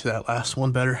can get to that last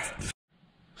one better.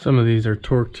 Some of these are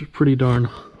torqued pretty darn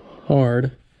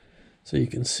hard, so you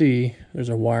can see there's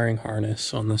a wiring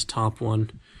harness on this top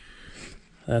one.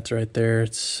 That's right there.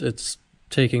 It's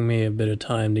taking me a bit of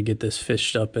time to get this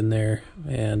fished up in there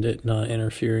and it not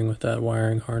interfering with that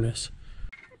wiring harness.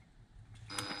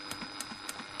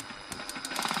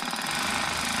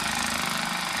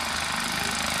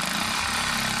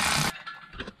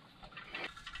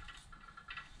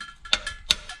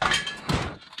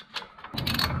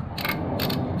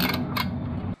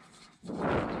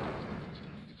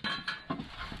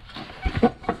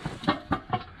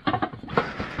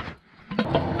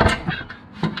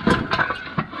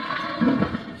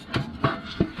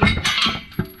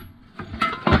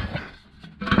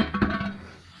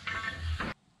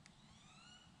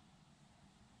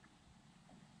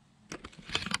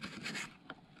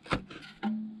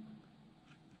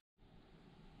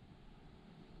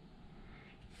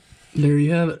 There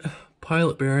you have it.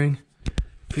 Pilot bearing.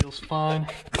 Feels fine.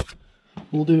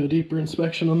 We'll do a deeper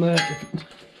inspection on that. If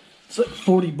it's like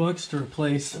 40 bucks to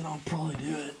replace, and I'll probably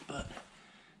do it, but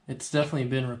it's definitely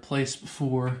been replaced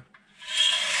before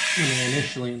when I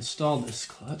initially installed this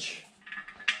clutch.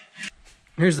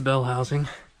 Here's the bell housing.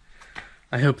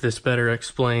 I hope this better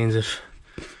explains if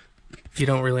you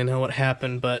don't really know what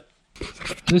happened, but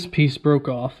this piece broke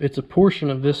off. It's a portion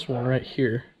of this one right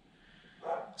here.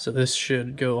 So this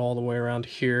should go all the way around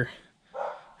here.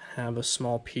 Have a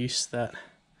small piece that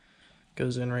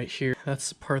goes in right here. That's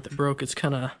the part that broke. It's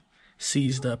kind of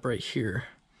seized up right here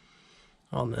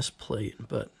on this plate,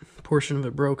 but a portion of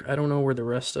it broke. I don't know where the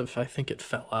rest of, I think it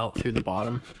fell out through the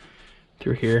bottom,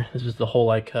 through here. This is the hole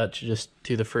I cut to just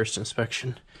do the first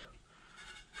inspection.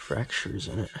 Fractures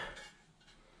in it.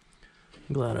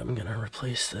 I'm glad I'm gonna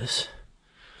replace this.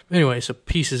 Anyway, so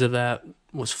pieces of that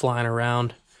was flying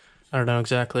around. I don't know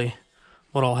exactly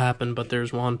what all happened, but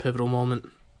there's one pivotal moment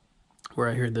where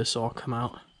I heard this all come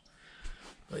out.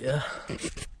 But yeah,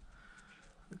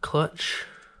 the clutch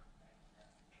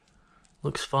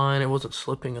looks fine. It wasn't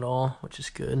slipping at all, which is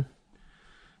good.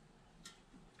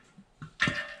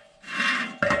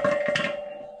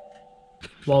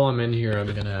 While I'm in here,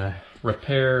 I'm gonna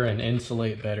repair and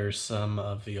insulate better some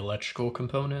of the electrical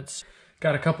components.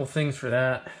 Got a couple things for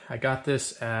that. I got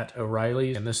this at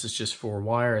O'Reilly's, and this is just for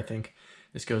wire. I think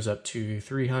this goes up to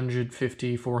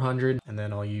 350, 400, and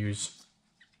then I'll use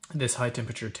this high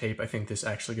temperature tape. I think this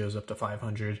actually goes up to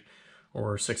 500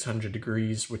 or 600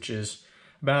 degrees, which is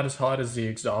about as hot as the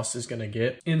exhaust is gonna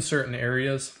get in certain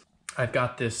areas. I've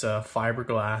got this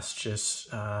fiberglass,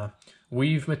 just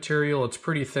weave material. It's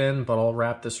pretty thin, but I'll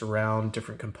wrap this around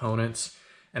different components,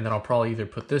 and then I'll probably either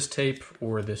put this tape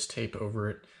or this tape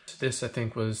over it. This I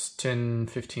think was 10,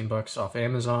 15 bucks off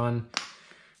Amazon,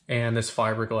 and this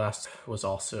fiberglass was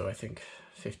also I think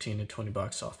 15 to 20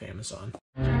 bucks off Amazon.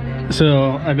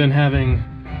 So I've been having,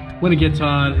 when it gets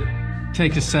hot, it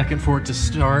takes a second for it to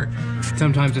start.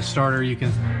 Sometimes the starter, you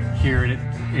can hear it,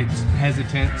 it's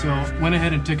hesitant. So went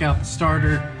ahead and took out the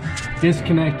starter,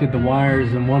 disconnected the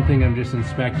wires, and one thing I'm just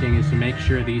inspecting is to make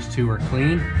sure these two are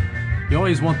clean. You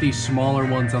always want these smaller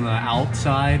ones on the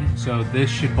outside, so this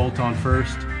should bolt on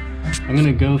first. I'm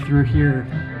gonna go through here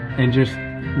and just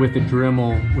with a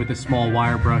Dremel, with a small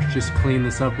wire brush, just clean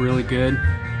this up really good.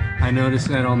 I noticed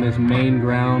that on this main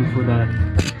ground for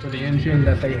the engine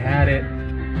that they had it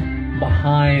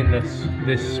behind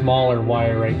this smaller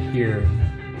wire right here.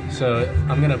 So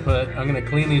I'm gonna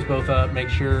clean these both up, make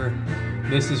sure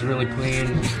this is really clean.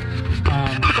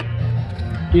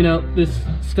 You know, this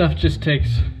stuff just takes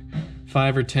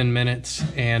 5 or 10 minutes,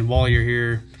 and while you're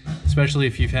here, especially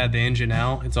if you've had the engine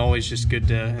out, it's always just good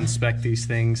to inspect these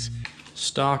things.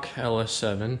 Stock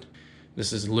LS7.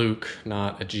 This is Luke,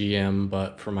 not a GM,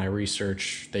 but for my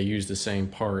research, they use the same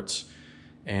parts,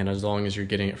 and as long as you're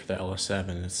getting it for the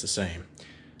LS7, it's the same.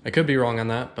 I could be wrong on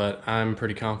that, but I'm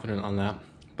pretty confident on that.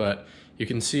 But you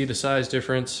can see the size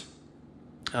difference.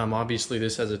 Obviously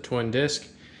this has a twin disc.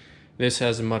 This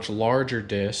has a much larger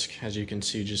disc, as you can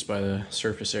see just by the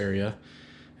surface area,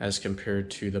 as compared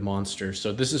to the Monster.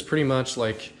 So this is pretty much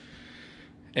like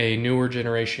a newer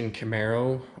generation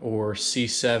Camaro or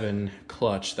C7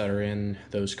 clutch that are in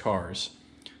those cars.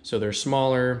 So they're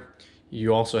smaller.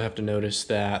 You also have to notice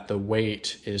that the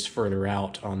weight is further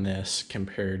out on this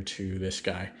compared to this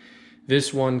guy.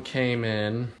 This one came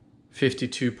in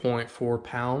 52.4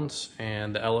 pounds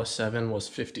and the LS7 was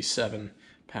 57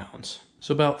 pounds.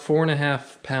 So about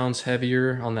 4.5 pounds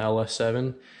heavier on the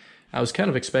LS7. I was kind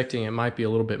of expecting it might be a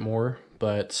little bit more,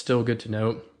 but still good to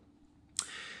note.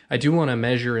 I do want to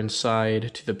measure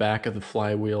inside to the back of the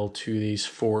flywheel to these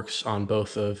forks on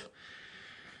both of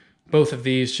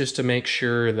these, just to make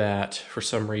sure that for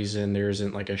some reason there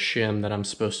isn't like a shim that I'm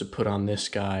supposed to put on this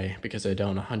guy, because I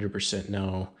don't 100%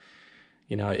 know.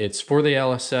 You know, it's for the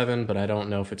LS7, but I don't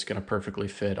know if it's going to perfectly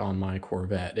fit on my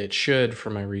Corvette. It should for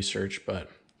my research, but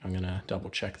I'm going to double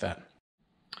check that.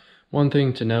 One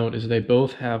thing to note is they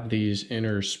both have these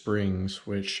inner springs,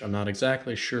 which I'm not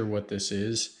exactly sure what this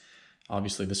is.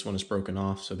 Obviously this one is broken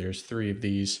off, so there's 3 of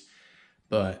these,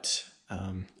 but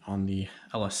on the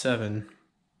LS7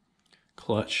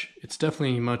 clutch, it's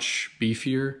definitely much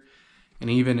beefier, and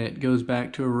even it goes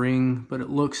back to a ring, but it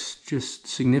looks just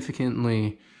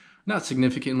significantly, not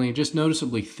significantly, just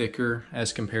noticeably thicker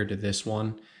as compared to this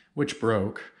one, which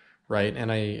broke, right? And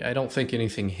I don't think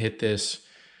anything hit this.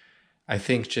 I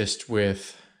think just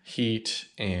with heat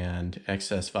and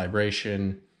excess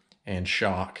vibration and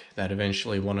shock that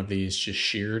eventually one of these just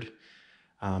sheared.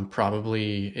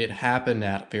 Probably it happened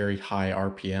at very high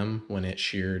RPM when it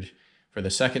sheared for the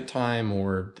second time,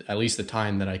 or at least the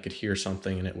time that I could hear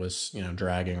something and it was, you know,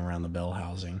 dragging around the bell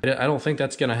housing. I don't think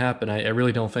that's going to happen. I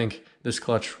really don't think this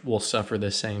clutch will suffer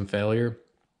the same failure.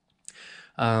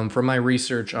 From my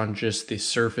research on just the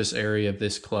surface area of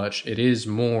this clutch, it is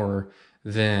more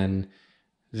than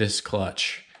this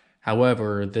clutch.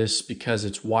 However, this, because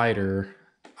it's wider,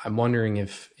 I'm wondering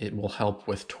if it will help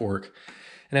with torque.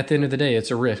 And at the end of the day,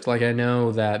 it's a risk. Like, I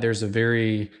know that there's a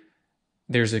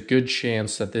good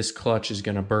chance that this clutch is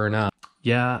going to burn up.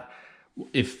 Yeah,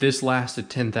 if this lasted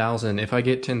 10,000, if I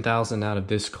get 10,000 out of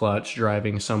this clutch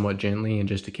driving somewhat gently and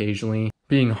just occasionally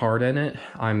being hard in it,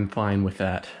 I'm fine with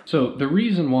that. So the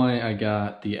reason why I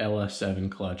got the LS7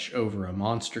 clutch over a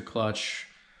Monster clutch,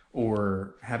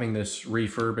 or having this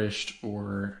refurbished,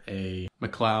 or a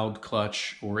McLeod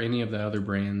clutch, or any of the other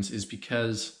brands, is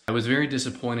because I was very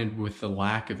disappointed with the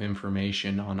lack of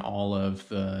information on all of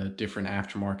the different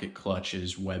aftermarket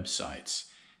clutches websites.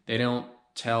 They don't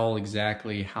tell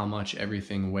exactly how much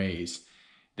everything weighs.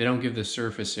 They don't give the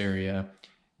surface area.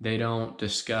 They don't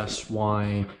discuss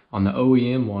why on the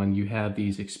OEM one you have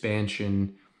these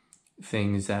expansion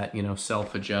things that, you know,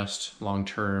 self-adjust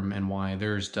long-term, and why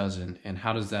theirs doesn't, and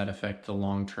how does that affect the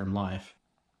long-term life.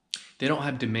 They don't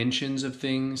have dimensions of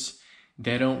things.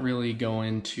 They don't really go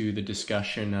into the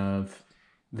discussion of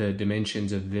the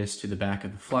dimensions of this to the back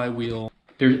of the flywheel.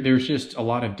 There's just a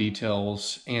lot of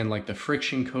details, and like the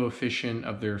friction coefficient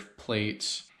of their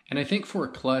plates. And I think for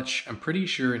a clutch, I'm pretty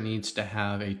sure it needs to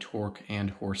have a torque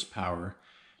and horsepower.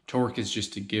 Torque is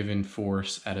just a given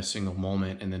force at a single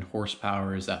moment, and then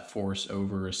horsepower is that force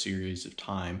over a series of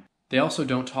time. They also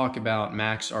don't talk about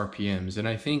max RPMs, and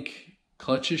I think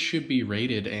clutches should be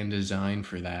rated and designed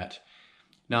for that.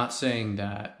 Not saying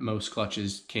that most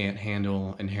clutches can't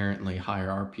handle inherently higher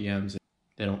RPMs.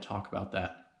 They don't talk about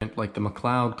that. Like the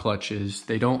McLeod clutches,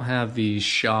 they don't have these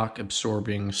shock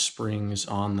absorbing springs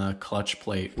on the clutch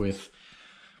plate with,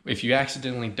 if you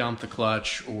accidentally dump the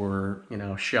clutch or, you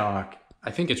know, shock. I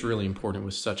think it's really important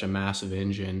with such a massive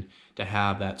engine to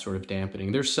have that sort of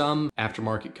dampening. There's some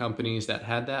aftermarket companies that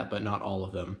had that, but not all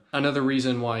of them. Another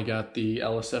reason why I got the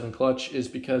LS7 clutch is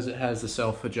because it has the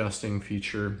self-adjusting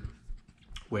feature,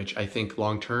 which I think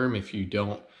long-term, if you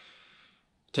don't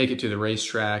take it to the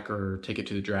racetrack or take it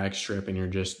to the drag strip and you're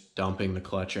just dumping the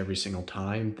clutch every single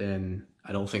time, then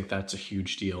I don't think that's a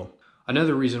huge deal.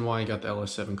 Another reason why I got the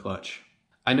LS7 clutch,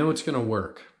 I know it's gonna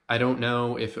work. I don't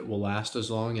know if it will last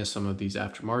as long as some of these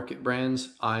aftermarket brands.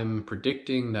 I'm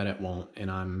predicting that it won't,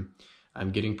 and I'm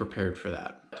getting prepared for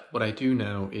that. What I do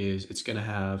know is it's gonna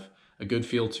have a good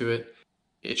feel to it.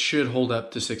 It should hold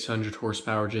up to 600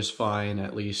 horsepower just fine,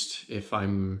 at least if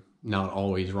I'm not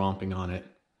always romping on it.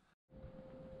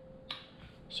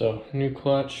 So, new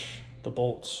clutch, the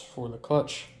bolts for the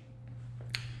clutch,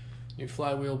 new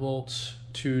flywheel bolts,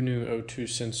 2 new O2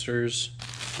 sensors.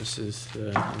 This is the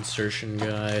insertion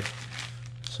guide,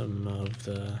 some of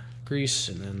the grease,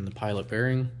 and then the pilot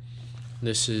bearing.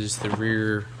 This is the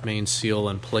rear main seal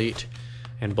and plate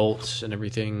and bolts and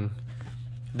everything.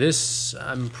 This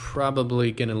I'm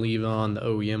probably gonna leave on the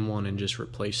OEM one and just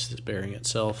replace this bearing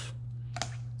itself.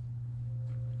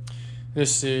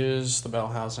 This is the bell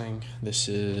housing. This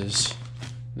is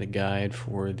the guide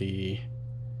for the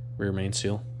rear main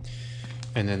seal.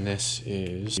 And then this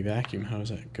is the vacuum hose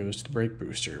that goes to the brake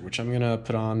booster, which I'm gonna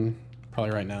put on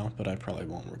probably right now, but I probably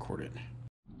won't record it.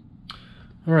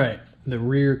 All right, the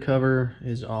rear cover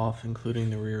is off,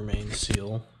 including the rear main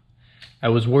seal. I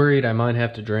was worried I might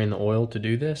have to drain the oil to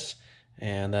do this,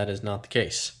 and that is not the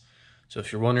case. So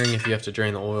if you're wondering if you have to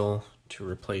drain the oil to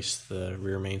replace the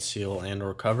rear main seal and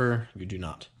or cover, you do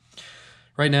not.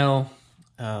 Right now,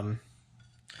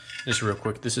 just real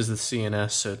quick, this is the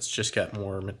CNS, so it's just got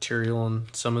more material in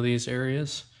some of these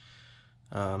areas.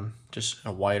 Just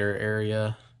a wider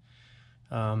area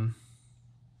in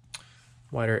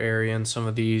some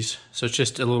of these. So it's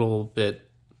just a little bit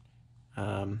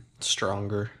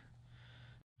stronger.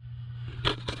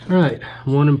 All right,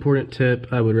 one important tip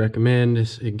I would recommend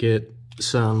is to get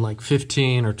some like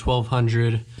 15 or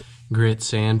 1200 grit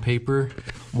sandpaper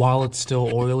while it's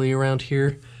still oily around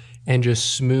here, and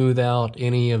just smooth out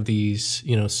any of these,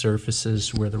 you know,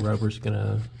 surfaces where the rubber's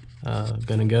gonna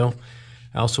go.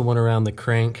 I also went around the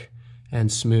crank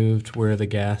and smoothed where the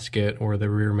gasket or the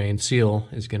rear main seal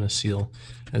is gonna seal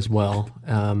as well.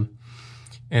 And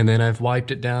then I've wiped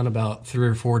it down about 3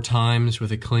 or 4 times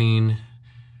with a clean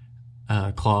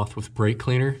cloth with brake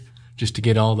cleaner, just to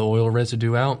get all the oil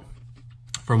residue out.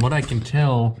 From what I can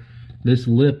tell, this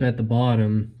lip at the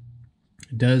bottom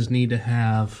does need to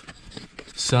have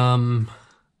some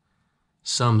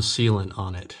sealant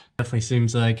on it. Definitely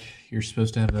seems like you're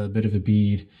supposed to have a bit of a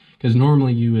bead, because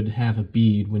normally you would have a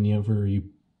bead whenever you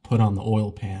put on the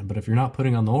oil pan. But if you're not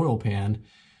putting on the oil pan,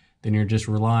 then you're just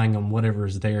relying on whatever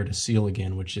is there to seal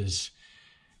again, which is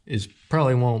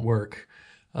probably won't work.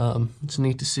 It's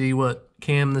neat to see what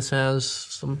cam this has.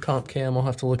 Some comp cam, I'll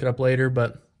have to look it up later.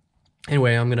 But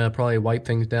anyway, I'm gonna probably wipe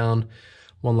things down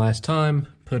one last time,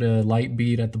 put a light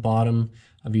bead at the bottom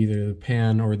of either the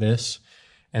pan or this,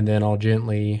 and then I'll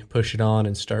gently push it on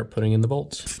and start putting in the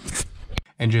bolts.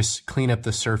 And just clean up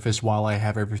the surface while I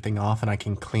have everything off, and I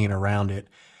can clean around it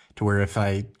to where if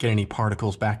I get any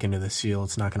particles back into the seal,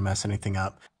 it's not gonna mess anything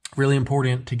up. Really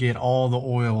important to get all the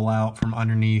oil out from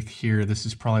underneath here. This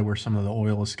is probably where some of the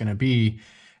oil is gonna be.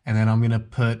 And then I'm gonna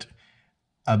put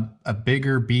a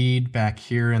bigger bead back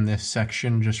here in this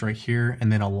section, just right here,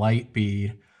 and then a light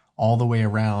bead all the way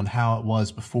around how it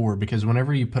was before, because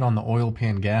whenever you put on the oil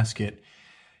pan gasket,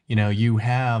 you know, you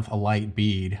have a light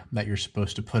bead that you're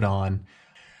supposed to put on.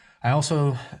 I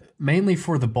also, mainly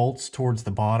for the bolts towards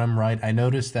the bottom, right, I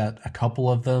noticed that a couple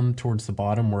of them towards the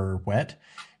bottom were wet,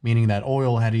 meaning that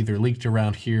oil had either leaked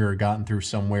around here or gotten through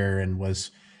somewhere and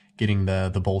was getting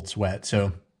the bolts wet.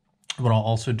 So what I'll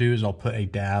also do is I'll put a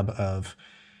dab of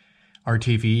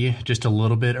RTV, just a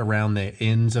little bit around the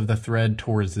ends of the thread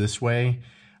towards this way,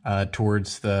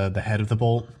 towards the head of the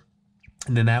bolt.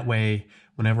 And then that way,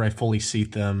 whenever I fully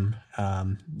seat them,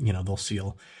 you know, they'll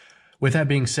seal. With that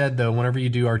being said though, whenever you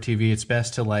do RTV, it's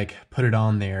best to like put it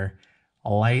on there,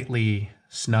 lightly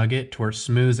snug it to where it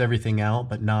smooths everything out,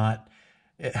 but not,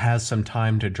 it has some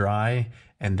time to dry,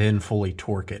 and then fully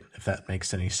torque it, if that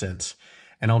makes any sense.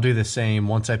 And I'll do the same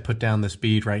once I put down this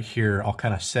bead right here. I'll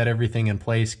kind of set everything in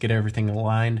place, get everything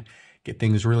aligned, get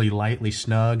things really lightly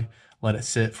snug, let it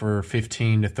sit for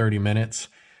 15 to 30 minutes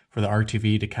for the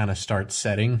RTV to kind of start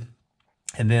setting.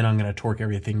 And then I'm going to torque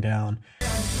everything down.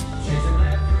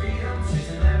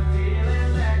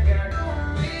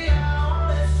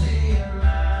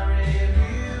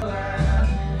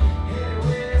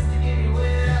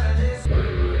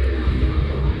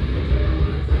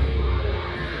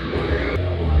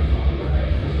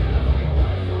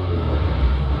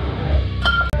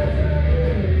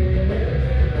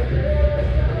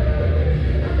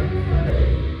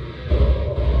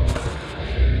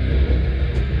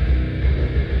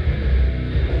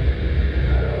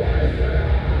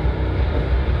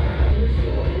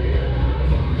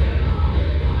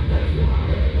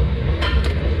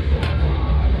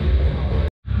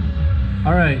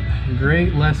 All right,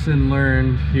 great lesson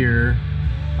learned here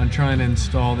on trying to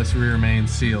install this rear main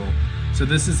seal. So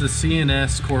this is the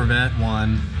C6 Corvette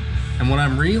one, and what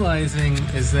I'm realizing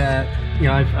is that, you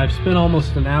know, I've spent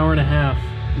almost an hour and a half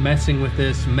messing with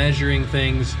this, measuring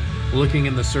things, looking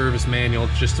in the service manual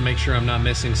just to make sure I'm not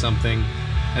missing something.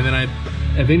 And then I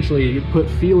eventually put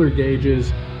feeler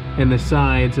gauges in the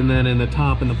sides and then in the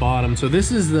top and the bottom. So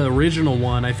this is the original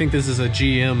one. I think this is a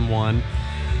GM one.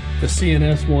 The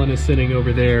C6 one is sitting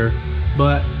over there,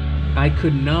 but I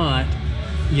could not,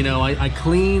 you know, I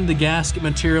cleaned the gasket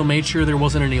material, made sure there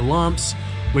wasn't any lumps,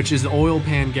 which is the oil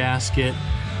pan gasket,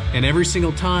 and every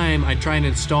single time I try and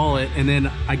install it, and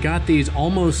then I got these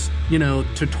almost, you know,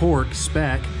 to torque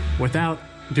spec without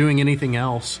doing anything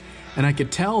else, and I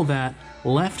could tell that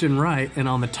left and right and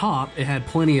on the top it had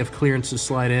plenty of clearance to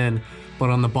slide in, but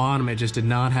on the bottom it just did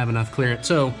not have enough clearance.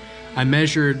 So I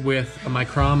measured with a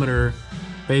micrometer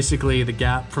basically the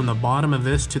gap from the bottom of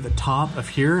this to the top of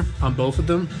here on both of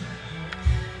them.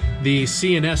 The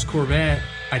C6 Corvette,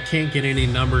 I can't get any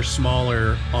numbers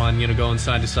smaller on, you know, going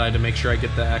side to side to make sure I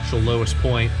get the actual lowest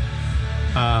point,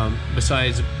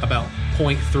 besides about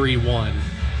 0.31.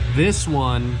 This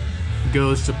one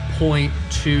goes to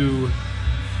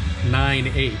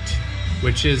 0.298,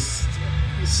 which is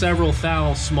several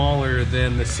thou smaller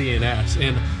than the C6,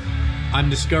 and I'm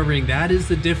discovering that is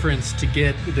the difference to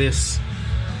get this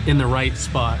in the right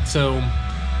spot. So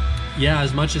yeah,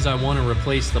 as much as I want to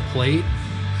replace the plate,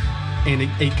 and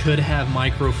it could have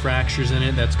micro fractures in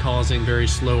it that's causing very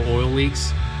slow oil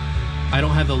leaks, I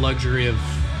don't have the luxury of,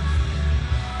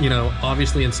 you know,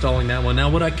 obviously installing that one.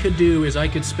 Now what I could do is I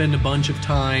could spend a bunch of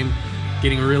time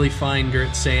getting really fine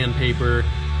grit sandpaper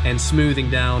and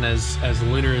smoothing down as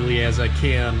linearly as I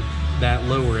can that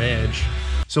lower edge.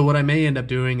 So what I may end up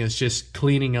doing is just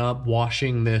cleaning up,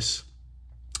 washing this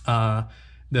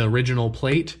the original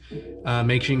plate,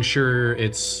 making sure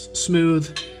it's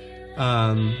smooth,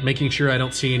 making sure I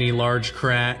don't see any large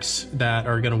cracks that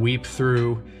are gonna weep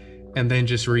through, and then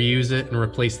just reuse it and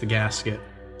replace the gasket.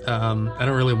 I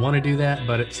don't really want to do that,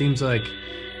 but it seems like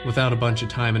without a bunch of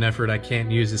time and effort I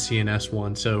can't use the C6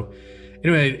 one. So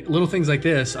Anyway, little things like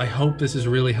this, I hope this is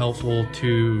really helpful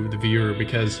to the viewer,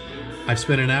 because I've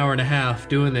spent an hour and a half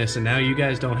doing this, and now you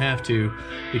guys don't have to,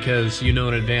 because you know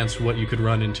in advance what you could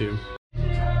run into.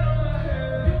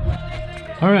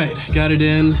 All right, got it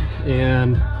in,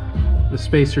 and the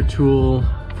spacer tool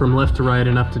from left to right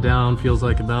and up to down feels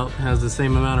like about has the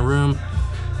same amount of room.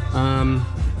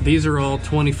 These are all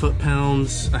 20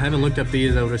 foot-pounds. I haven't looked up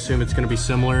these. I would assume it's going to be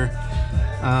similar.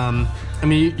 I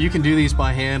mean, you can do these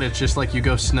by hand. It's just like you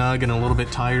go snug and a little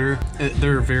bit tighter.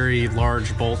 They're very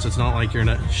large bolts. It's not like you're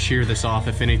gonna shear this off.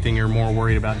 If anything, you're more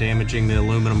worried about damaging the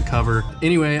aluminum cover.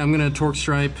 Anyway, I'm gonna torque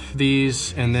stripe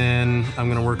these, and then I'm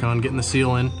gonna work on getting the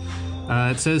seal in.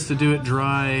 It says to do it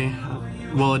dry.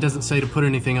 Well, it doesn't say to put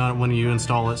anything on it when you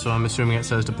install it, so I'm assuming it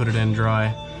says to put it in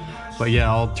dry. But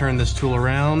yeah, I'll turn this tool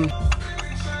around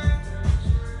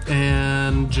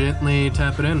and gently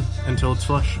tap it in until it's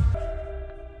flush.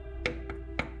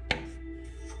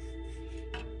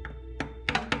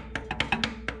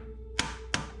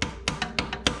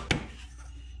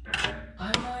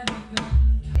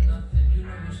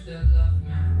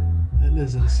 That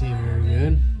doesn't seem very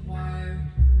good.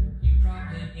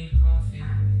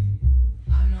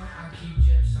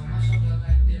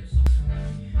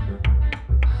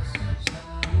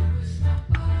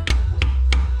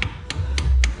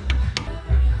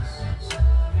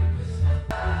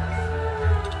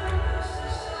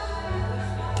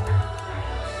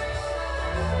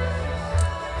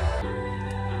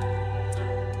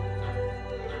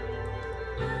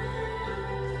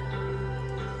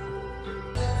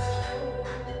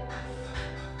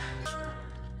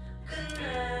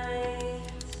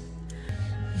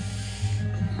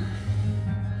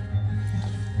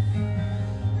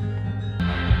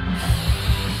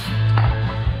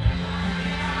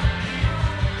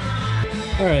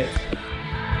 All right,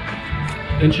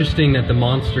 interesting that the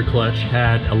monster clutch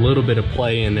had a little bit of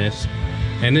play in this,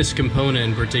 and this component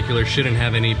in particular shouldn't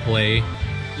have any play.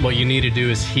 What you need to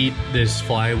do is heat this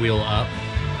flywheel up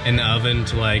in the oven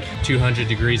to like 200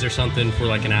 degrees or something for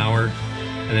like an hour,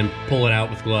 and then pull it out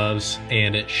with gloves,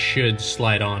 and it should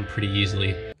slide on pretty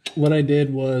easily. What I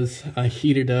did was I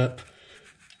heated up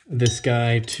this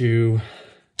guy to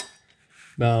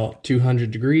about 200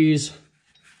 degrees.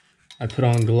 I put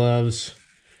on gloves.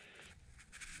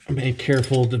 I made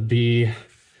careful to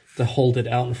hold it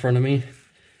out in front of me.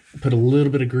 I put a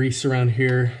little bit of grease around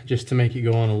here just to make it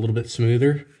go on a little bit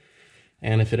smoother.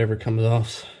 And if it ever comes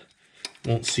off, it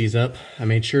won't seize up. I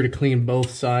made sure to clean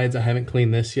both sides. I haven't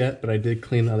cleaned this yet, but I did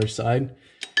clean the other side.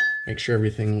 Make sure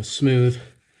everything was smooth.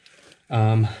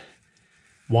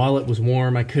 While it was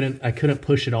warm, I couldn't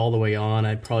push it all the way on.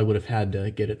 I probably would have had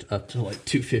to get it up to like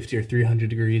 250 or 300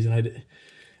 degrees, and I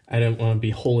didn't want to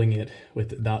be holding it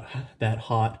with that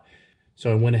hot.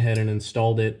 So I went ahead and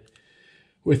installed it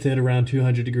with it around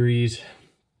 200 degrees.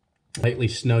 Lightly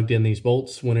snugged in these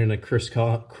bolts, went in a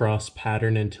crisscross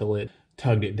pattern until it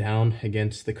tugged it down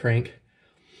against the crank.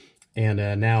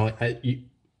 And now,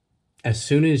 as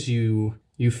soon as you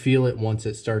feel it, once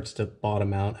it starts to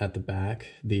bottom out at the back,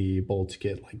 the bolts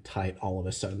get like tight all of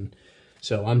a sudden.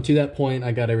 So I'm to that point.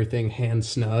 I got everything hand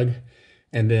snug.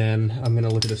 And then I'm gonna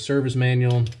look at the service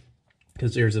manual,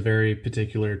 because there's a very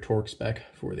particular torque spec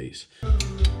for these.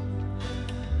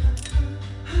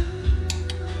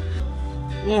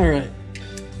 All right,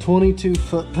 22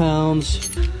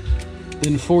 foot-pounds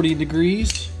in 40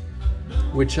 degrees,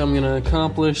 which I'm gonna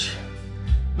accomplish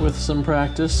with some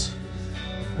practice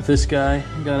with this guy.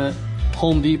 I got it at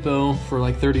Home Depot for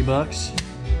like 30 bucks.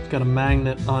 It's got a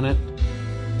magnet on it,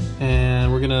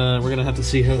 and we're gonna have to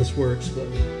see how this works, but.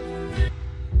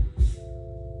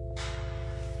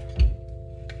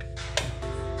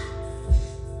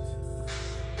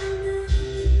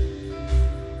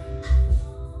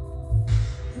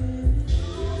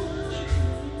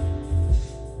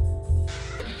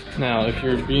 Now, if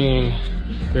you're being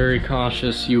very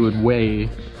cautious, you would weigh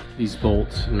these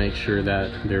bolts and make sure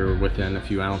that they're within a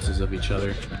few ounces of each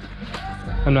other.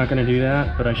 I'm not gonna do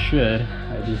that, but I should.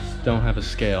 I just don't have a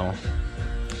scale.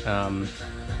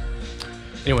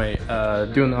 Anyway,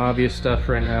 doing the obvious stuff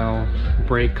right now.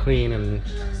 Brake clean and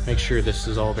make sure this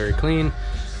is all very clean.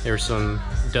 There's some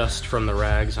dust from the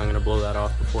rags. I'm gonna blow that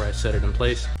off before I set it in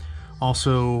place.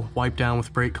 Also, wipe down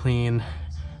with brake clean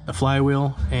the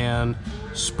flywheel and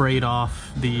sprayed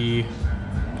off the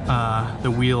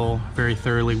wheel very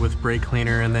thoroughly with brake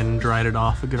cleaner, and then dried it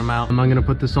off a good amount. I'm gonna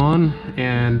put this on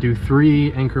and do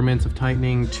 3 increments of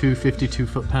tightening, 2 52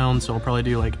 foot-pounds. So I'll probably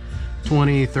do like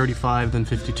 20, 35, then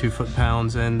 52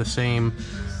 foot-pounds, and the same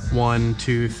 1,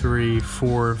 2, 3,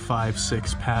 4, 5,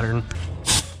 6 pattern.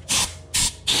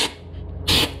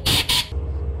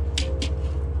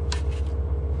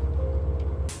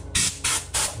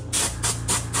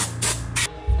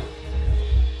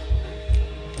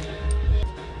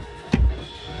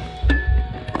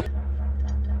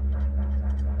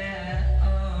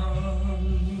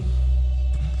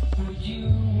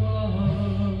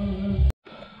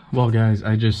 Well guys,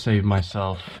 I just saved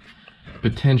myself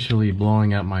potentially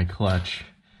blowing up my clutch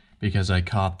because I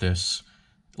caught this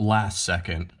last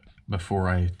second before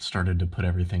I started to put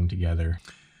everything together.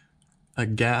 A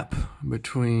gap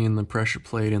between the pressure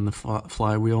plate and the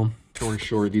flywheel.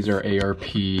 Short, these are ARP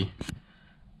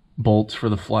bolts for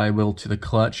the flywheel to the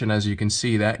clutch, and as you can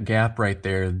see, that gap right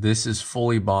there, this is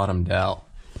fully bottomed out.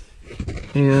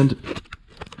 And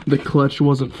the clutch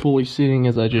wasn't fully sitting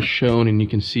as I just shown, and you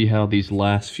can see how these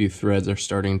last few threads are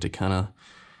starting to kind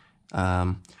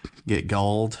of get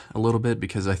galled a little bit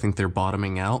because I think they're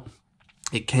bottoming out.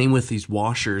 It came with these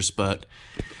washers, but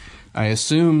I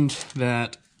assumed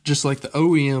that just like the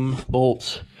OEM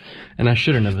bolts, and I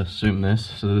shouldn't have assumed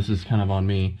this, so this is kind of on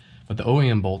me, but the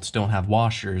OEM bolts don't have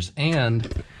washers.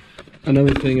 And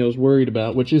another thing I was worried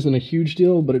about, which isn't a huge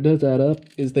deal, but it does add up,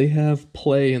 is they have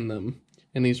play in them,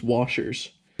 in these washers.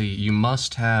 You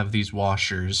must have these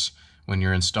washers when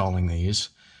you're installing these,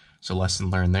 so lesson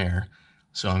learned there.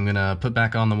 So I'm gonna put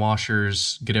back on the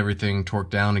washers, get everything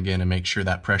torqued down again, and make sure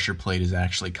that pressure plate is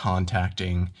actually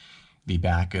contacting the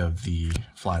back of the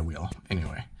flywheel.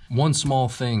 Anyway, one small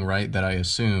thing, right, that I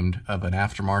assumed of an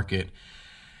aftermarket,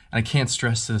 I can't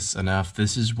stress this enough,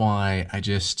 this is why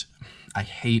I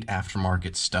hate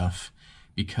aftermarket stuff,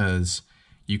 because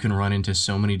you can run into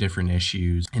so many different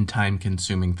issues and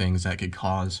time-consuming things that could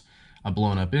cause a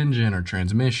blown-up engine or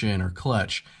transmission or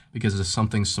clutch because of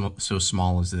something so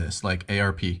small as this, like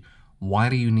ARP. Why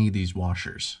do you need these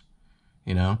washers?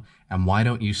 You know? And why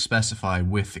don't you specify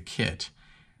with the kit?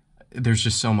 There's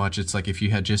just so much. It's like if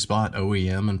you had just bought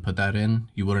OEM and put that in,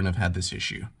 you wouldn't have had this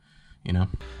issue, you know?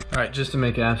 All right, just to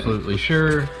make absolutely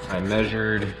sure, I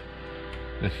measured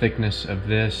the thickness of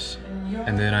this,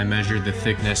 and then I measured the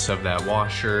thickness of that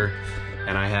washer,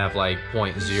 and I have like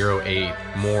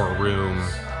 0.08 more room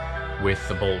with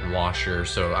the bolt and washer,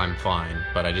 so I'm fine.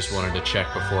 But I just wanted to check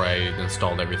before I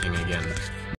installed everything again.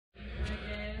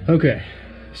 Okay,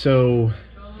 so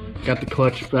got the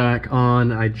clutch back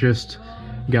on. I just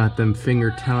got them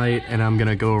finger tight, and I'm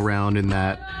gonna go around in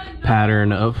that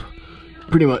pattern of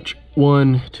pretty much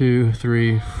 1, 2,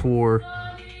 3, 4,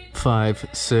 5,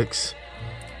 6,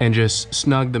 and just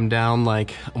snug them down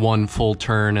like one full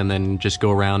turn, and then just go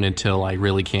around until I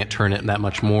really can't turn it that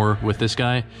much more with this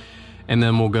guy. And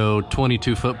then we'll go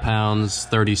 22 foot-pounds,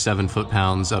 37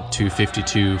 foot-pounds, up to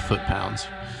 52 foot-pounds.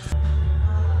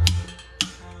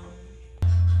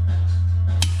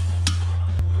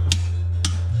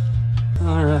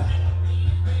 All right.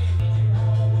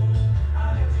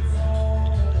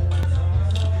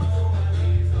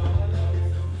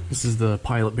 This is the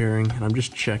pilot bearing, and I'm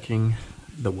just checking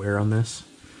the wear on this.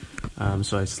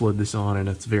 So I slid this on, and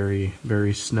it's very,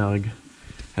 very snug.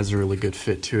 Has a really good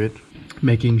fit to it.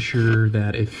 Making sure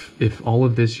that if all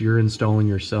of this you're installing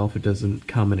yourself, it doesn't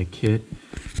come in a kit.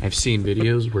 I've seen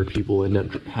videos where people end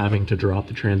up having to drop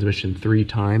the transmission 3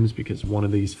 times because one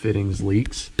of these fittings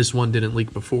leaks. This one didn't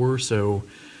leak before, so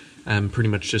I'm pretty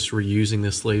much just reusing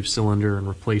this slave cylinder and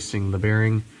replacing the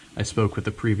bearing. I spoke with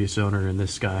the previous owner, and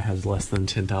this guy has less than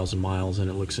 10,000 miles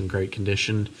and it looks in great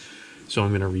condition, so I'm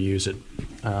going to reuse it.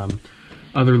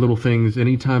 Other little things,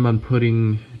 anytime I'm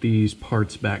putting these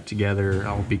parts back together,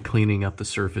 I'll be cleaning up the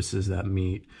surfaces that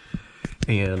meet.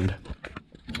 And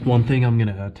one thing I'm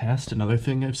gonna test, another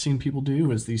thing I've seen people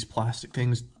do, is these plastic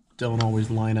things don't always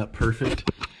line up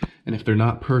perfect. And if they're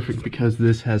not perfect, because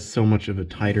this has so much of a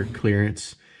tighter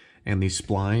clearance and these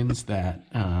splines, that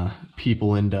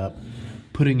people end up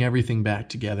putting everything back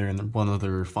together, and one of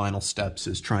their final steps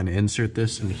is trying to insert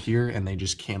this in here, and they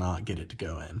just cannot get it to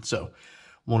go in. So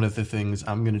one of the things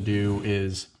I'm going to do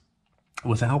is,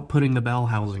 without putting the bell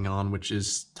housing on, which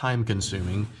is time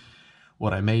consuming,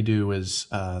 what I may do is,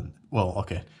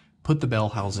 put the bell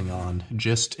housing on,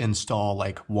 just install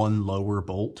like one lower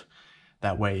bolt.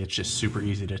 That way it's just super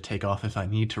easy to take off if I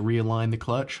need to realign the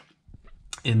clutch,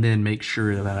 and then make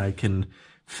sure that I can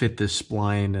fit this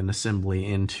spline and assembly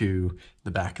into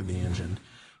the back of the engine.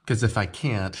 Because if I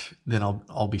can't, then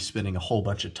I'll be spending a whole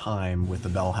bunch of time with the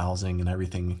bell housing and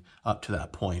everything up to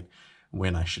that point,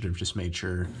 when I should have just made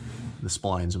sure the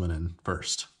splines went in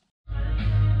first.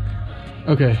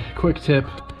 Okay, quick tip.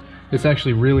 This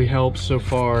actually really helps so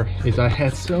far, is I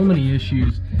had so many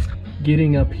issues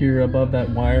getting up here above that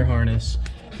wire harness.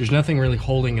 There's nothing really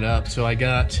holding it up, so I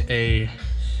got a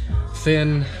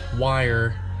thin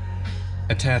wire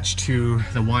attached to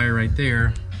the wire right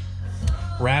there,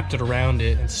 wrapped it around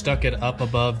it and stuck it up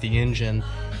above the engine,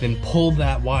 then pulled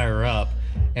that wire up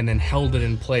and then held it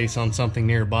in place on something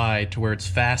nearby to where it's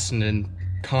fastened and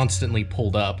constantly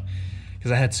pulled up.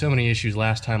 Because I had so many issues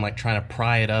last time, like trying to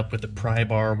pry it up with the pry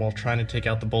bar while trying to take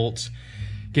out the bolts.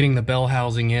 getting the bell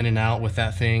housing in and out with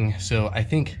that thing. So I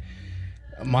think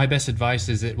my best advice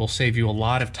is it will save you a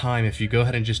lot of time if you go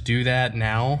ahead and just do that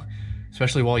now,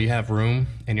 especially while you have room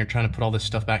and you're trying to put all this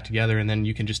stuff back together, and then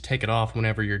you can just take it off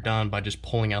whenever you're done by just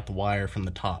pulling out the wire from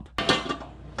the top.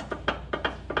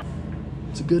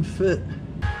 It's a good fit.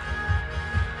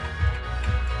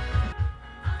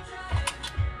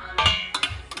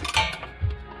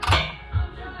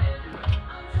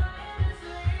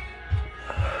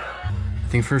 I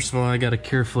think first of all, I gotta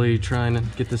carefully try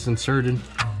and get this inserted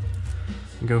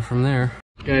and go from there.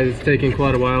 Guys, it's taking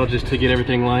quite a while just to get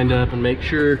everything lined up and make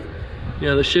sure, you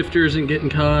know, the shifter isn't getting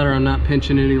caught or I'm not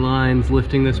pinching any lines,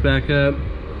 lifting this back up.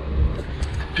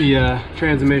 The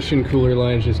transmission cooler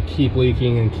lines just keep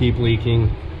leaking and keep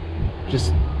leaking,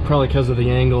 just probably because of the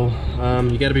angle.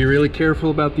 You gotta be really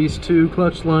careful about these two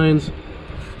clutch lines.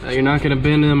 You're not gonna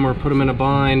bend them or put them in a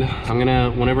bind.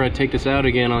 Whenever I take this out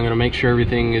again, I'm gonna make sure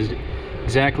everything is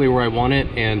exactly where I want it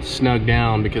and snug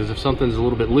down, because if something's a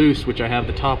little bit loose, which I have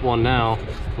the top one now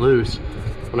loose,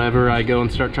 whenever I go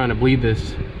and start trying to bleed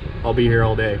this, I'll be here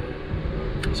all day.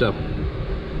 So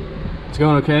it's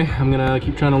going okay. I'm gonna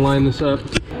keep trying to line this up.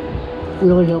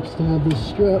 Really helps to have this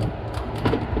strap.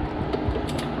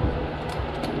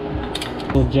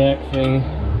 Little jack thing,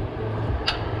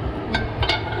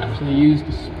 which I use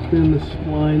to spin the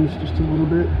lines just a little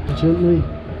bit gently.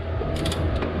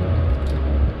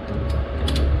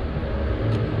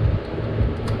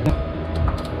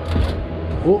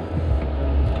 Oh,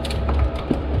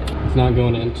 it's not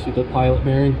going into the pilot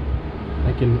bearing.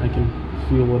 I can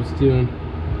feel what it's doing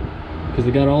because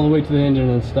it got all the way to the engine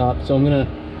and stopped. So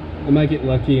I might get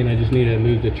lucky and I just need to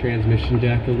move the transmission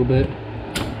jack a little bit.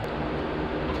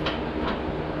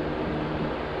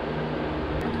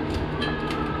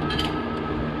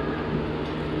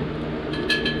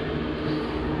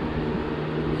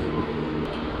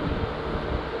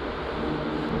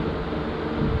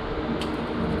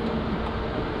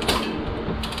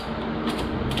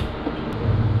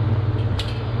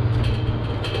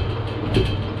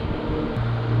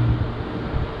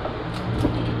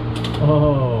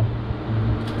 Oh,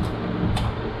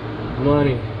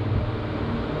 money.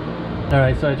 All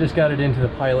right, so I just got it into the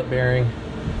pilot bearing.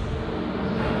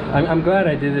 I'm glad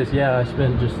I did this. Yeah, I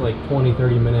spent just like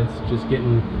 20-30 minutes just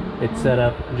getting it set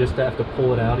up, just to have to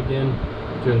pull it out again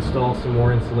to install some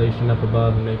more insulation up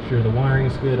above and make sure the wiring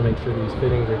is good and make sure these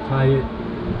fittings are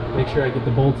tight, make sure I get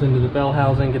the bolts into the bell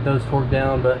housing, get those torqued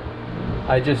down. But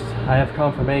I have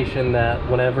confirmation that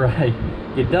whenever I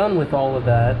get done with all of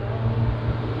that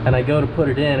and I go to put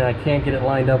it in and I can't get it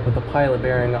lined up with the pilot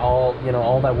bearing,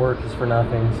 all that work is for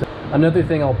nothing. So another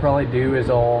thing I'll probably do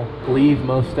is I'll leave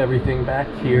most everything back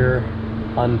here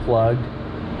unplugged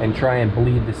and try and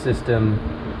bleed the system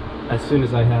as soon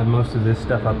as I have most of this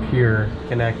stuff up here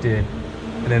connected.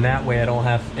 And then that way I don't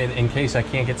have, in case I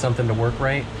can't get something to work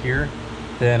right here,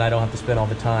 then I don't have to spend all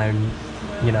the time,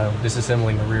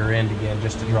 disassembling the rear end again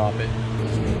just to drop it.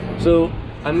 So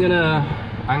I'm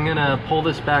gonna pull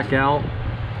this back out.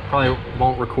 Probably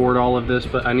won't record all of this,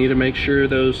 but I need to make sure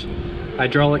those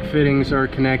hydraulic fittings are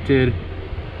connected.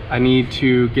 I need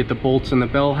to get the bolts in the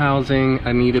bell housing.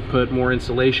 I need to put more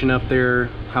insulation up there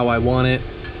how I want it.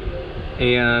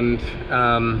 And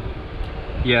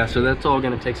yeah, so that's all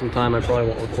gonna take some time. I probably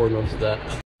won't record most of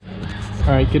that.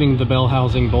 All right, getting the bell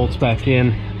housing bolts back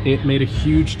in. It made a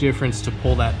huge difference to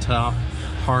pull that top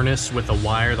harness with the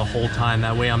wire the whole time.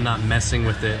 That way I'm not messing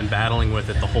with it and battling with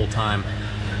it the whole time.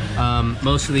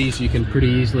 Most of these you can pretty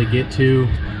easily get to.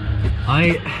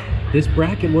 This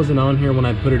bracket wasn't on here when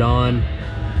I put it on,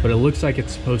 but it looks like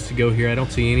it's supposed to go here. I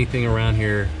don't see anything around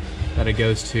here that it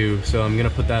goes to, so I'm gonna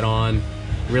put that on.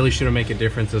 Really shouldn't make a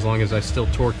difference as long as I still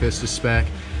torque this to spec.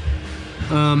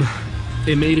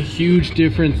 It made a huge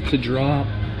difference to drop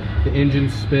the engine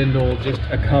spindle just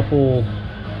a couple,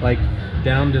 like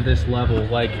down to this level.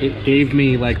 Like it gave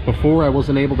me, like before I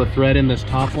wasn't able to thread in this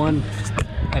top one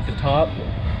at the top,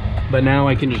 but now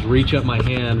I can just reach up my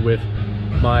hand with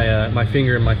my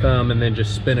finger and my thumb and then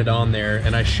just spin it on there,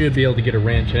 and I should be able to get a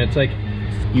wrench. And it's like,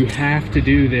 you have to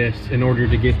do this in order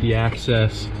to get the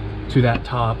access to that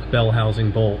top bell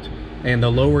housing bolt. And the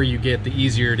lower you get, the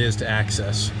easier it is to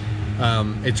access.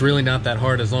 It's really not that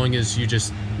hard as long as you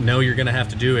just know you're gonna have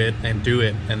to do it, and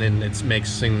then it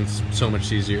makes things so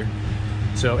much easier.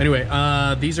 So anyway,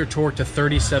 these are torqued to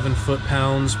 37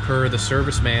 foot-pounds per the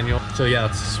service manual. So yeah,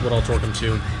 that's what I'll torque them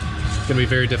to. It's gonna be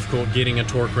very difficult getting a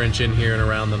torque wrench in here and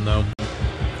around them though.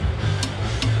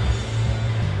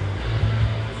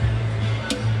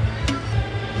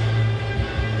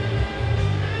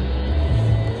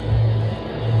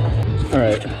 All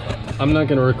right, I'm not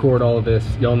gonna record all of this.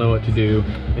 Y'all know what to do.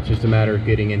 It's just a matter of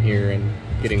getting in here and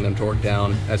getting them torqued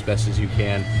down as best as you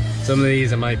can. Some of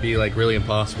these, it might be like really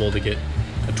impossible to get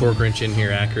a torque wrench in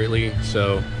here accurately.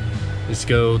 So just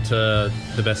go to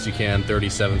the best you can,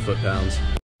 37 foot-pounds.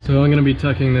 So I'm gonna be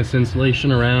tucking this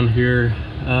insulation around here.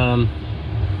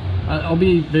 I'll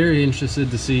be very interested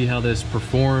to see how this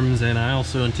performs, and I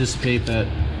also anticipate that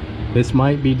this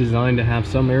might be designed to have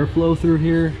some airflow through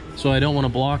here, so I don't want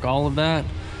to block all of that,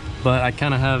 but I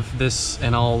kind of have this,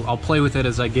 and I'll play with it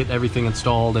as I get everything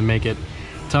installed and make it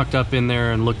tucked up in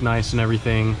there and look nice and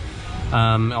everything.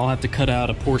 I'll have to cut out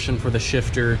a portion for the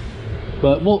shifter,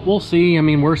 but we'll see. I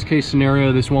mean, worst case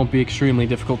scenario, this won't be extremely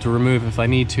difficult to remove if I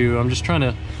need to. I'm just trying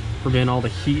to prevent all the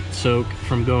heat soak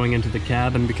from going into the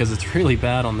cabin because it's really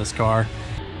bad on this car.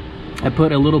 I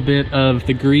put a little bit of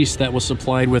the grease that was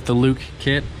supplied with the Luke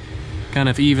kit kind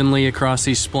of evenly across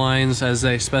these splines as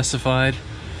they specified.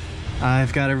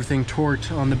 I've got everything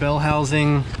torqued on the bell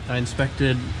housing. I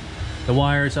inspected the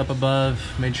wires up above,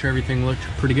 made sure everything looked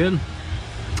pretty good.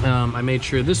 I made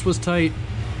sure this was tight,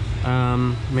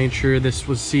 made sure this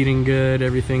was seating good.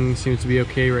 Everything seems to be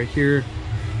okay right here.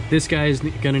 This guy is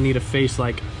gonna need a face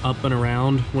like up and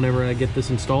around whenever I get this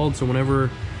installed. So whenever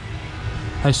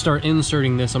I start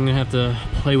inserting this, I'm gonna have to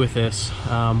play with this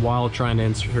while trying to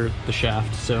insert the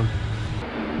shaft. So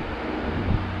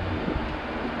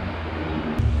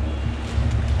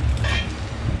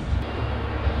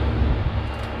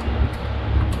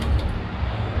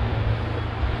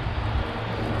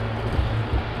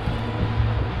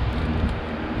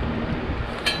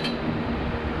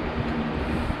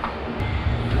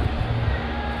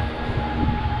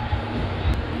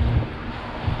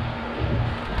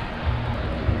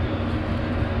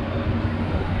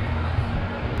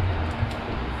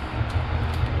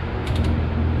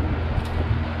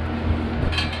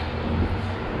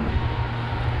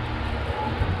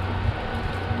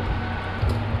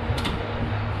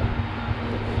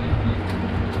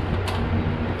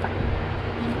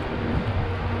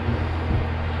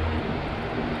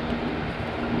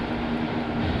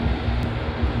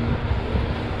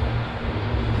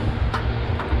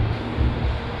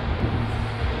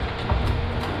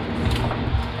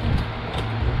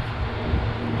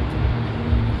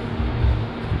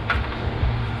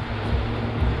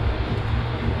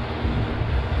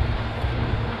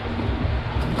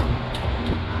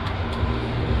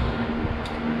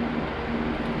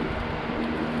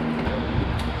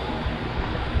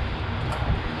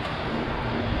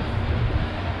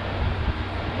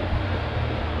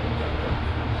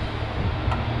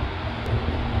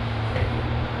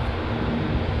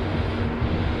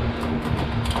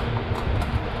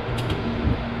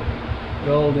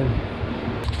golden.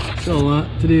 Still a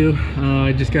lot to do.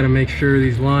 I just got to make sure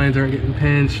these lines aren't getting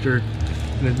pinched or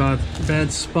in a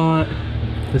bad spot.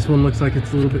 This one looks like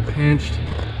it's a little bit pinched,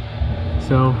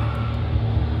 so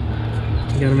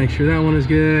you got to make sure that one is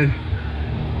good.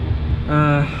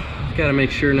 Got to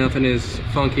make sure nothing is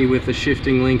funky with the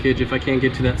shifting linkage. If I can't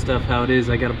get to that stuff how it is,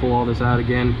 I got to pull all this out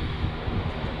again.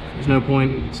 There's no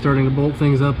point starting to bolt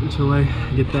things up until I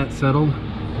get that settled.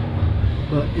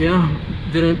 But yeah,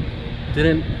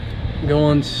 didn't go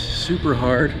on super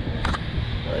hard.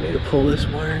 I need to pull this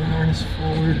wiring harness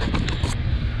forward.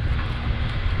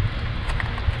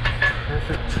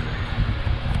 Perfect.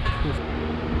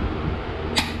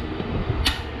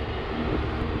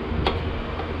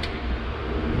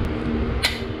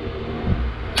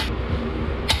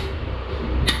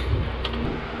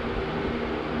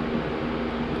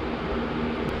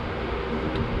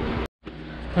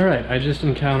 All right, I just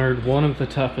encountered one of the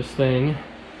toughest thing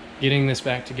getting this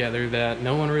back together that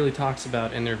no one really talks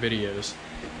about in their videos,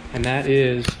 and that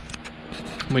is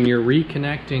when you're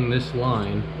reconnecting this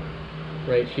line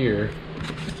right here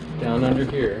down under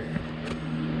here.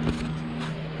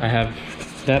 I have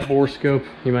that bore scope.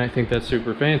 You might think that's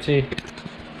super fancy.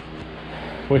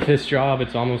 With this job,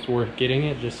 it's almost worth getting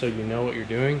it just so you know what you're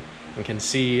doing and can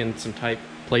see in some tight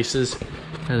places,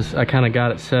 because I kind of got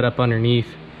it set up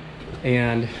underneath.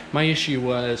 And my issue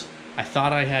was I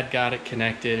thought I had got it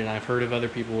connected, and I've heard of other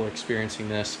people experiencing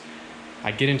this.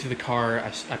 I get into the car,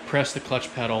 I press the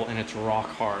clutch pedal, and it's rock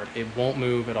hard. It won't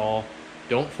move at all.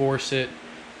 Don't force it.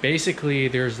 Basically,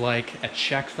 there's like a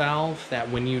check valve that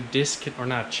when you or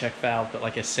not a check valve, but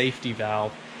like a safety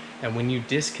valve, and when you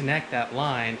disconnect that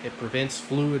line, it prevents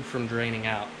fluid from draining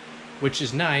out, which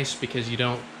is nice because you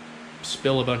don't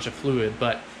spill a bunch of fluid.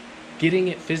 But getting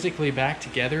it physically back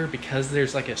together, because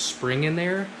there's like a spring in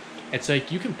there, it's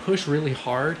like you can push really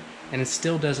hard and it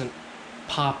still doesn't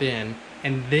pop in,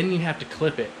 and then you have to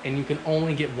clip it, and you can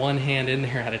only get one hand in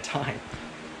there at a time.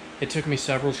 It took me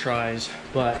several tries,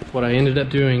 but what I ended up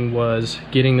doing was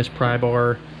getting this pry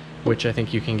bar, which I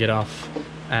think you can get off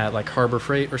at like Harbor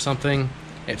Freight or something.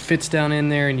 It fits down in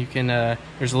there, and you can,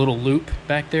 there's a little loop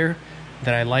back there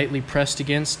that I lightly pressed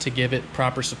against to give it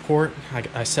proper support.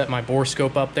 I set my bore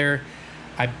scope up there.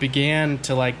 I began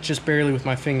to, like, just barely with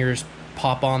my fingers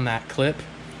pop on that clip,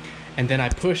 and then I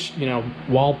pushed, you know,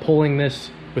 while pulling this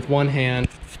with one hand,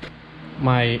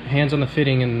 my hands on the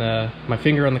fitting and my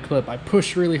finger on the clip, I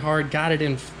pushed really hard, got it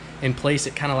in place.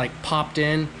 It kind of like popped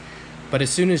in, but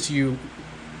as soon as you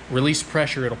release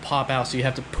pressure, it'll pop out, so you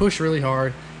have to push really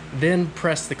hard, then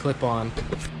press the clip on.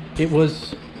 It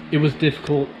was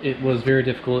difficult. It was very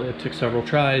difficult. It took several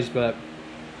tries, but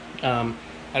I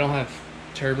don't have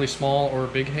terribly small or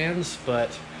big hands,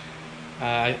 but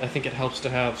I think it helps to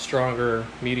have stronger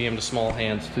medium to small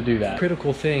hands to do that.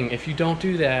 Critical thing, if you don't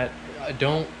do that,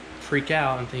 don't freak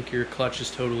out and think your clutch is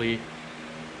totally,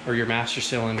 or your master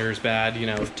cylinder is bad. You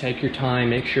know, take your time,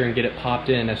 make sure and get it popped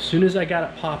in. As soon as I got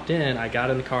it popped in, I got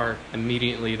in the car,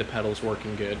 immediately the pedal's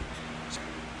working good.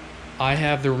 I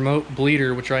have the remote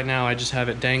bleeder, which right now I just have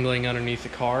it dangling underneath the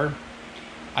car.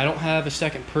 I don't have a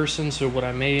second person, so what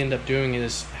I may end up doing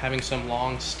is having some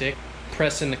long stick,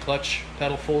 press in the clutch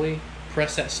pedal fully,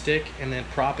 press that stick, and then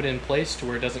prop it in place to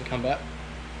where it doesn't come back,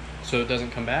 so it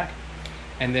doesn't come back.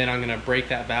 And then I'm gonna break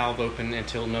that valve open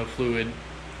until no fluid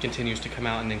continues to come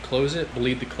out, and then close it,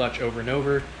 bleed the clutch over and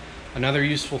over. Another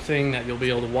useful thing that you'll be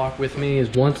able to walk with me is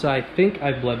once I think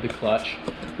I've bled the clutch,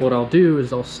 what I'll do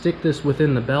is I'll stick this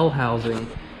within the bell housing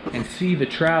and see the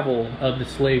travel of the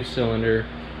slave cylinder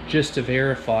just to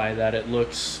verify that it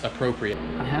looks appropriate.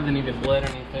 I haven't even bled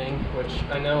anything, which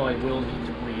I know I will need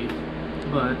to bleed,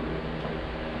 but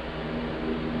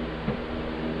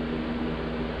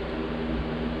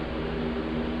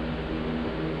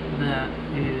that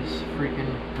is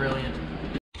freaking brilliant.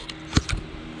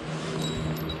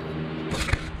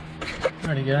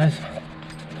 Alrighty guys,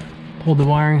 pulled the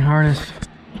wiring harness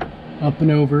up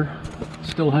and over,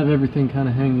 still have everything kind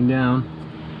of hanging down.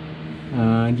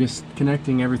 Just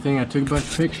connecting everything. I took a bunch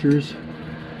of pictures,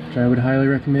 which I would highly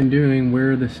recommend doing,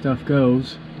 where this stuff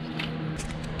goes.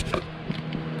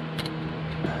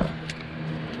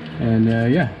 And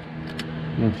yeah,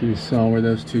 I don't know if you saw where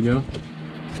those two go.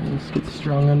 Let's get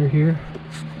strong under here.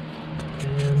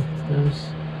 And there's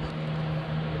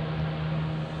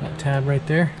that tab right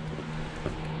there.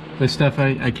 This stuff,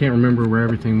 I can't remember where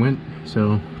everything went,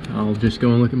 so I'll just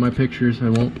go and look at my pictures. I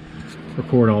won't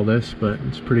record all this, but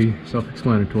it's pretty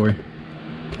self-explanatory.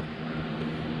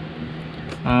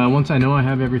 Once I know I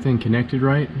have everything connected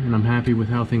right and I'm happy with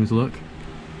how things look,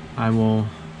 I will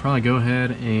probably go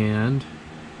ahead and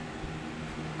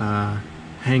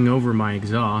hang over my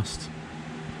exhaust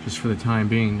just for the time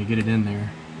being to get it in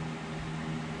there.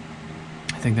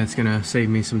 I think that's gonna save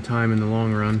me some time in the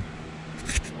long run.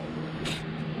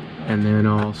 And then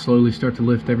I'll slowly start to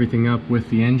lift everything up with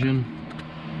the engine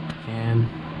and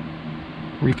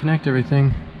reconnect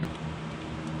everything.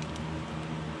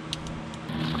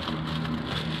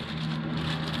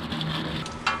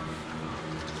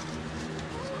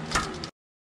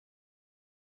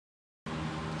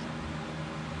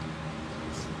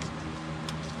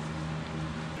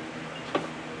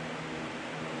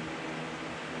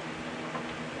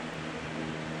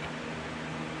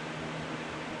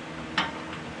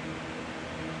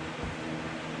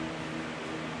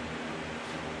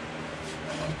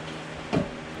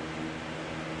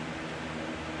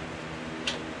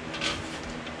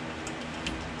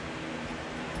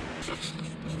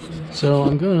 So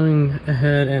I'm going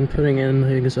ahead and putting in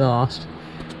the exhaust,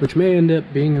 which may end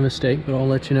up being a mistake, but I'll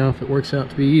let you know if it works out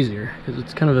to be easier, because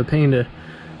it's kind of a pain to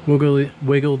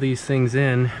wiggle these things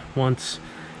in once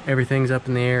everything's up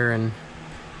in the air and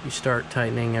you start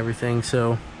tightening everything.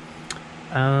 So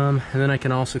and then I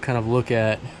can also kind of look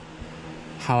at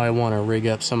how I want to rig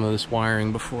up some of this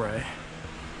wiring before I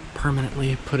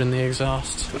permanently put in the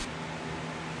exhaust.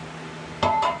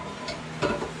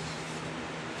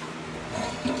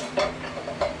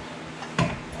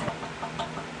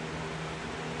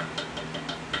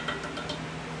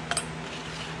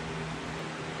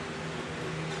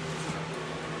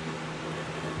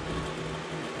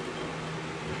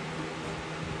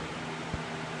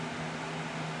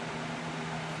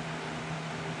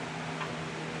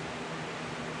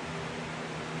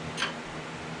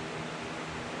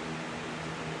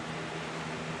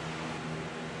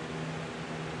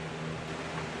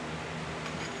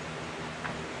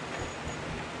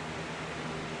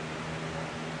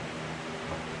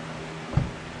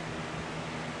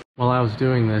 While I was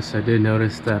doing this, I did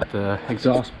notice that the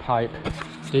exhaust pipe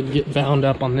did get bound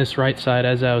up on this right side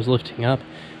as I was lifting up,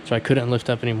 so I couldn't lift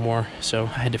up anymore. So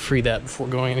I had to free that before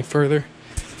going any further.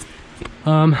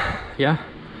 Yeah,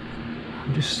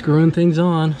 I'm just screwing things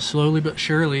on slowly but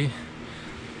surely.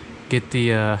 Get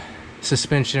the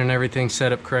suspension and everything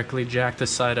set up correctly, jack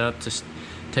this side up to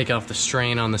take off the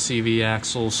strain on the CV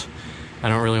axles. I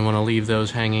don't really want to leave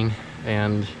those hanging,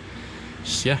 and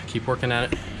just, yeah, keep working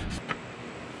at it.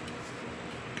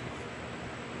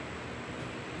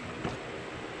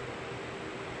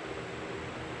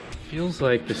 Feels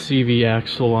like the CV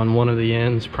axle on one of the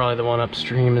ends, probably the one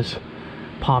upstream, is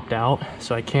popped out,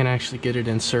 so I can't actually get it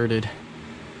inserted,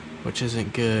 which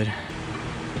isn't good.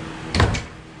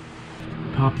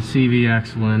 Pop the CV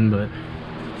axle in, but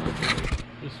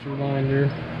just a reminder,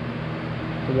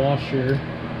 the washer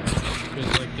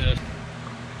goes like this.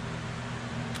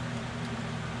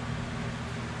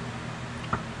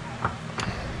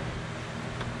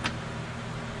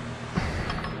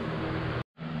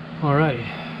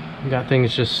 Alrighty, got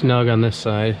things just snug on this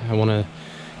side. I want to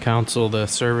cancel the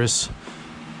service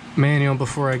manual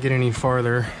before I get any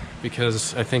farther,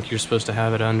 because I think you're supposed to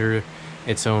have it under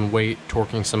its own weight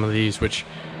torquing some of these, which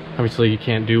obviously you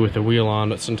can't do with the wheel on,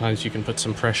 but sometimes you can put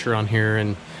some pressure on here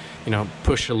and, you know,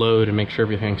 push a load and make sure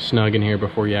everything's snug in here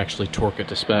before you actually torque it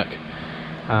to spec.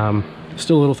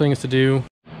 Still little things to do.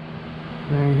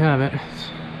 There you have it.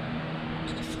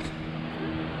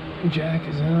 Jack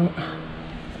is out.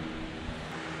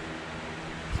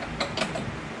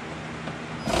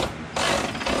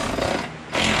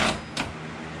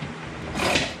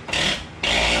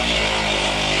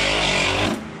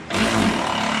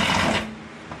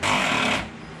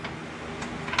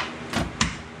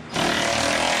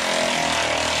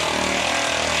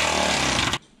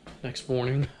 Next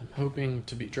morning, I'm hoping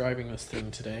to be driving this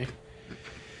thing today,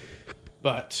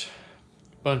 but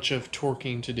bunch of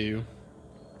torquing to do.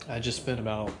 I just spent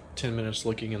about 10 minutes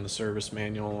looking in the service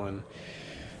manual and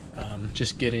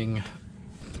just getting,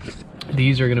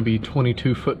 these are going to be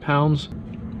 22 foot-pounds.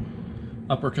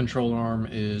 Upper control arm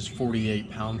is 48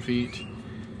 pound-feet.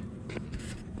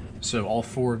 So all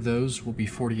four of those will be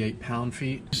 48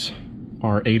 pound-feet,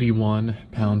 are 81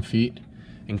 pound-feet,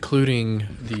 including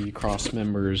the cross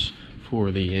members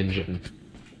for the engine.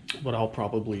 What I'll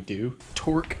probably do,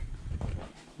 torque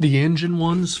the engine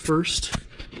ones first,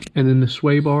 and then the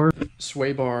sway bar.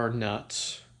 Sway bar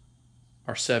nuts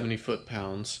are 70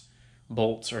 foot-pounds,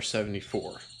 bolts are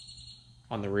 74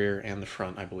 on the rear and the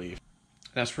front, I believe.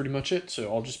 That's pretty much it,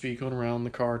 so I'll just be going around the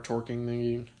car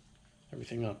torquing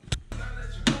everything up.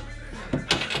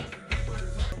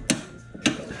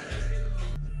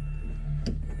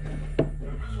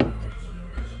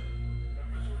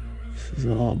 This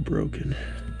is all broken.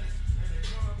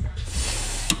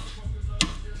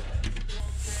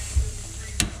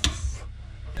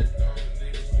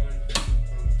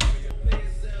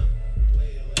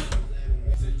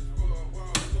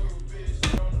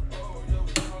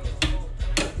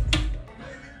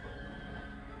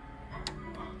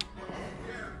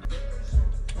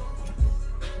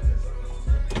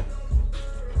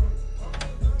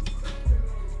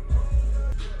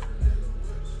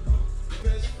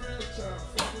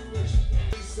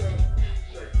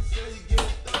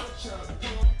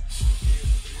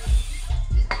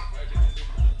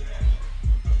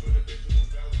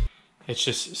 It's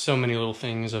just so many little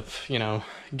things of, you know,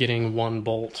 getting one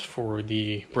bolt for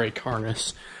the brake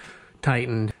harness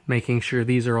tightened, making sure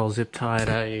these are all zip tied.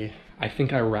 I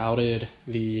think I routed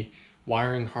the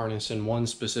wiring harness in one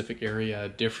specific area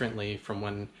differently from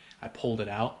when I pulled it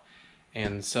out,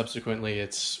 and subsequently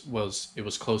it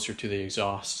was closer to the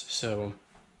exhaust, so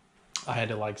I had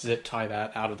to like zip tie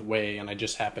that out of the way, and I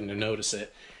just happened to notice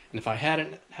it. And if I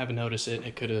hadn't noticed it,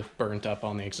 it could have burnt up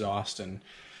on the exhaust and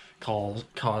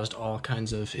caused all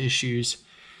kinds of issues.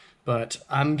 But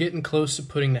I'm getting close to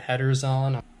putting the headers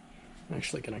on. I'm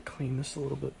actually gonna clean this a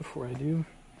little bit before I do.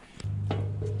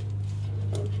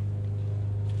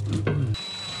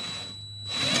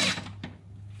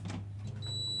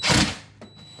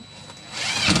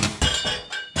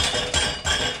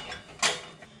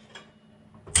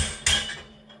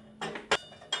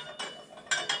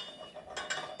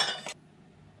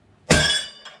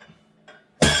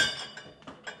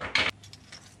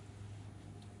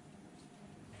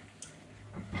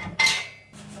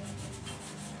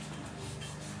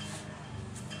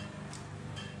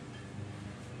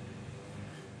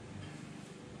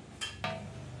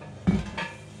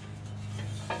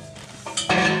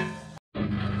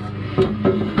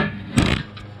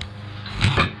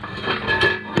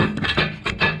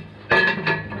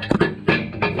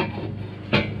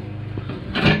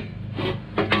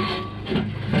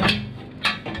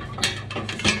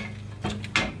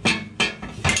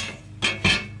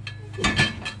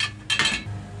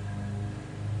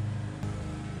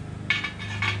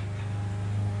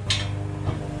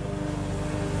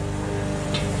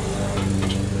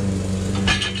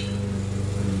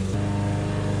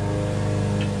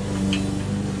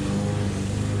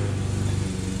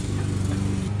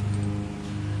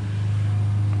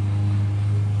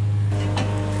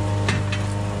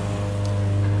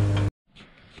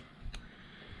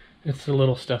 It's the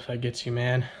little stuff that gets you,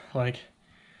 man. Like,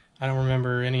 I don't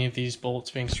remember any of these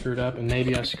bolts being screwed up, and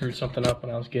maybe I screwed something up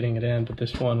when I was getting it in, but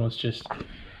this one was just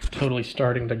totally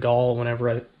starting to gall whenever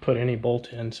I put any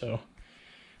bolt in. So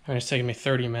I mean, it's taking me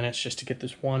 30 minutes just to get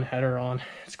this one header on.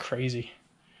 It's crazy,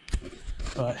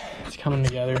 but it's coming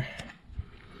together.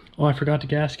 Oh, I forgot to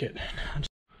gasket.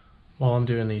 While I'm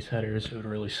doing these headers, it would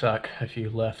really suck if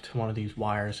you left one of these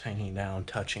wires hanging down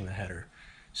touching the header.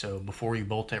 So before you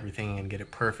bolt everything and get it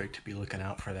perfect, be looking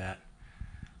out for that.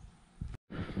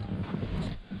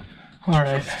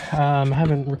 Alright, I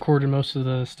haven't recorded most of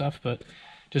the stuff, but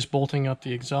just bolting up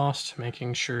the exhaust,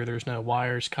 making sure there's no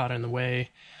wires caught in the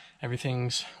way.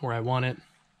 Everything's where I want it.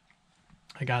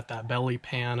 I got that belly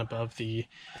pan above the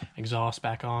exhaust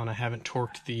back on. I haven't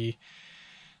torqued the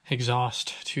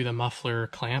exhaust to the muffler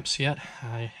clamps yet.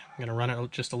 I'm going to run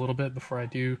it just a little bit before I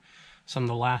do some of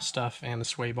the last stuff and the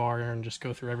sway bar and just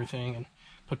go through everything and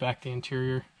put back the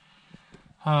interior.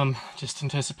 Just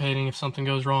anticipating if something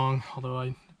goes wrong, although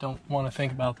I don't want to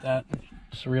think about that.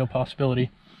 It's a real possibility.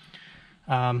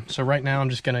 So right now I'm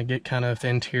just going to get kind of the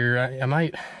interior.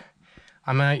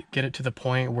 I might get it to the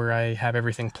point where I have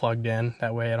everything plugged in.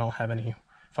 That way I don't have any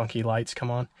funky lights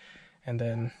come on. And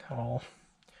then I'll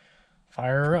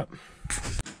fire her up.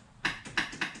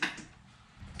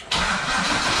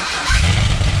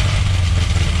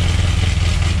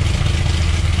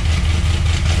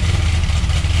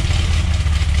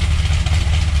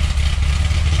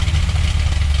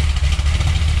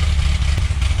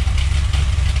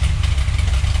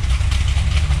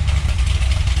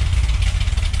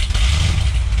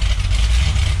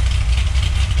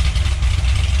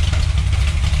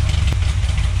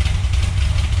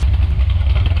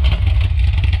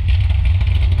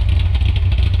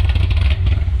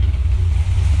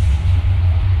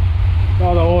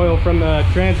 All the oil from the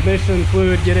transmission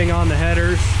fluid getting on the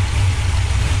headers,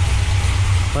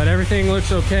 but everything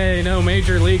looks okay. No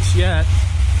major leaks yet.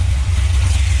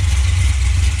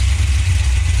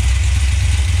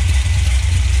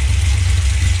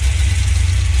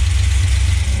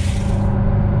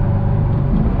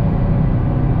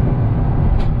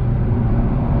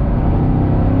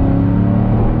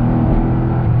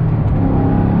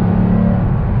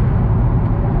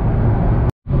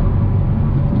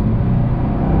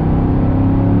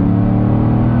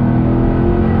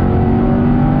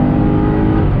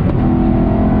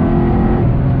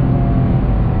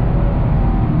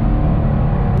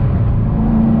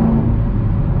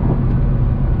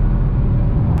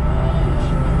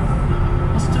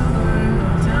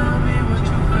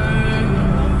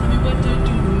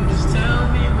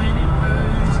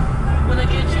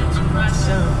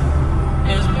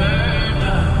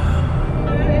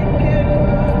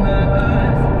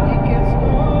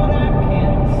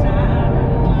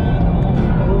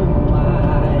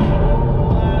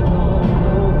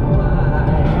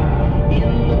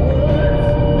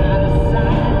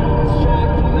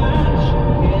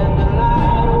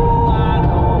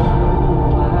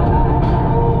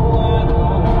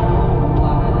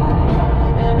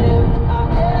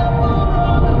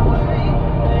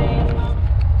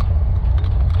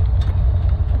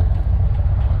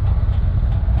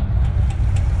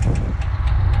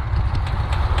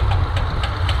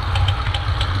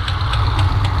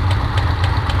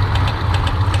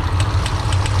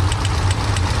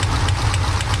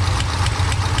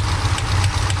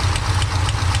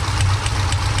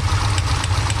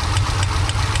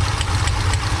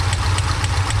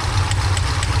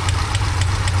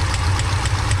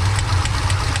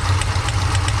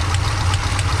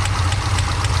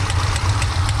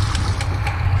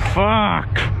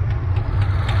 Fuck!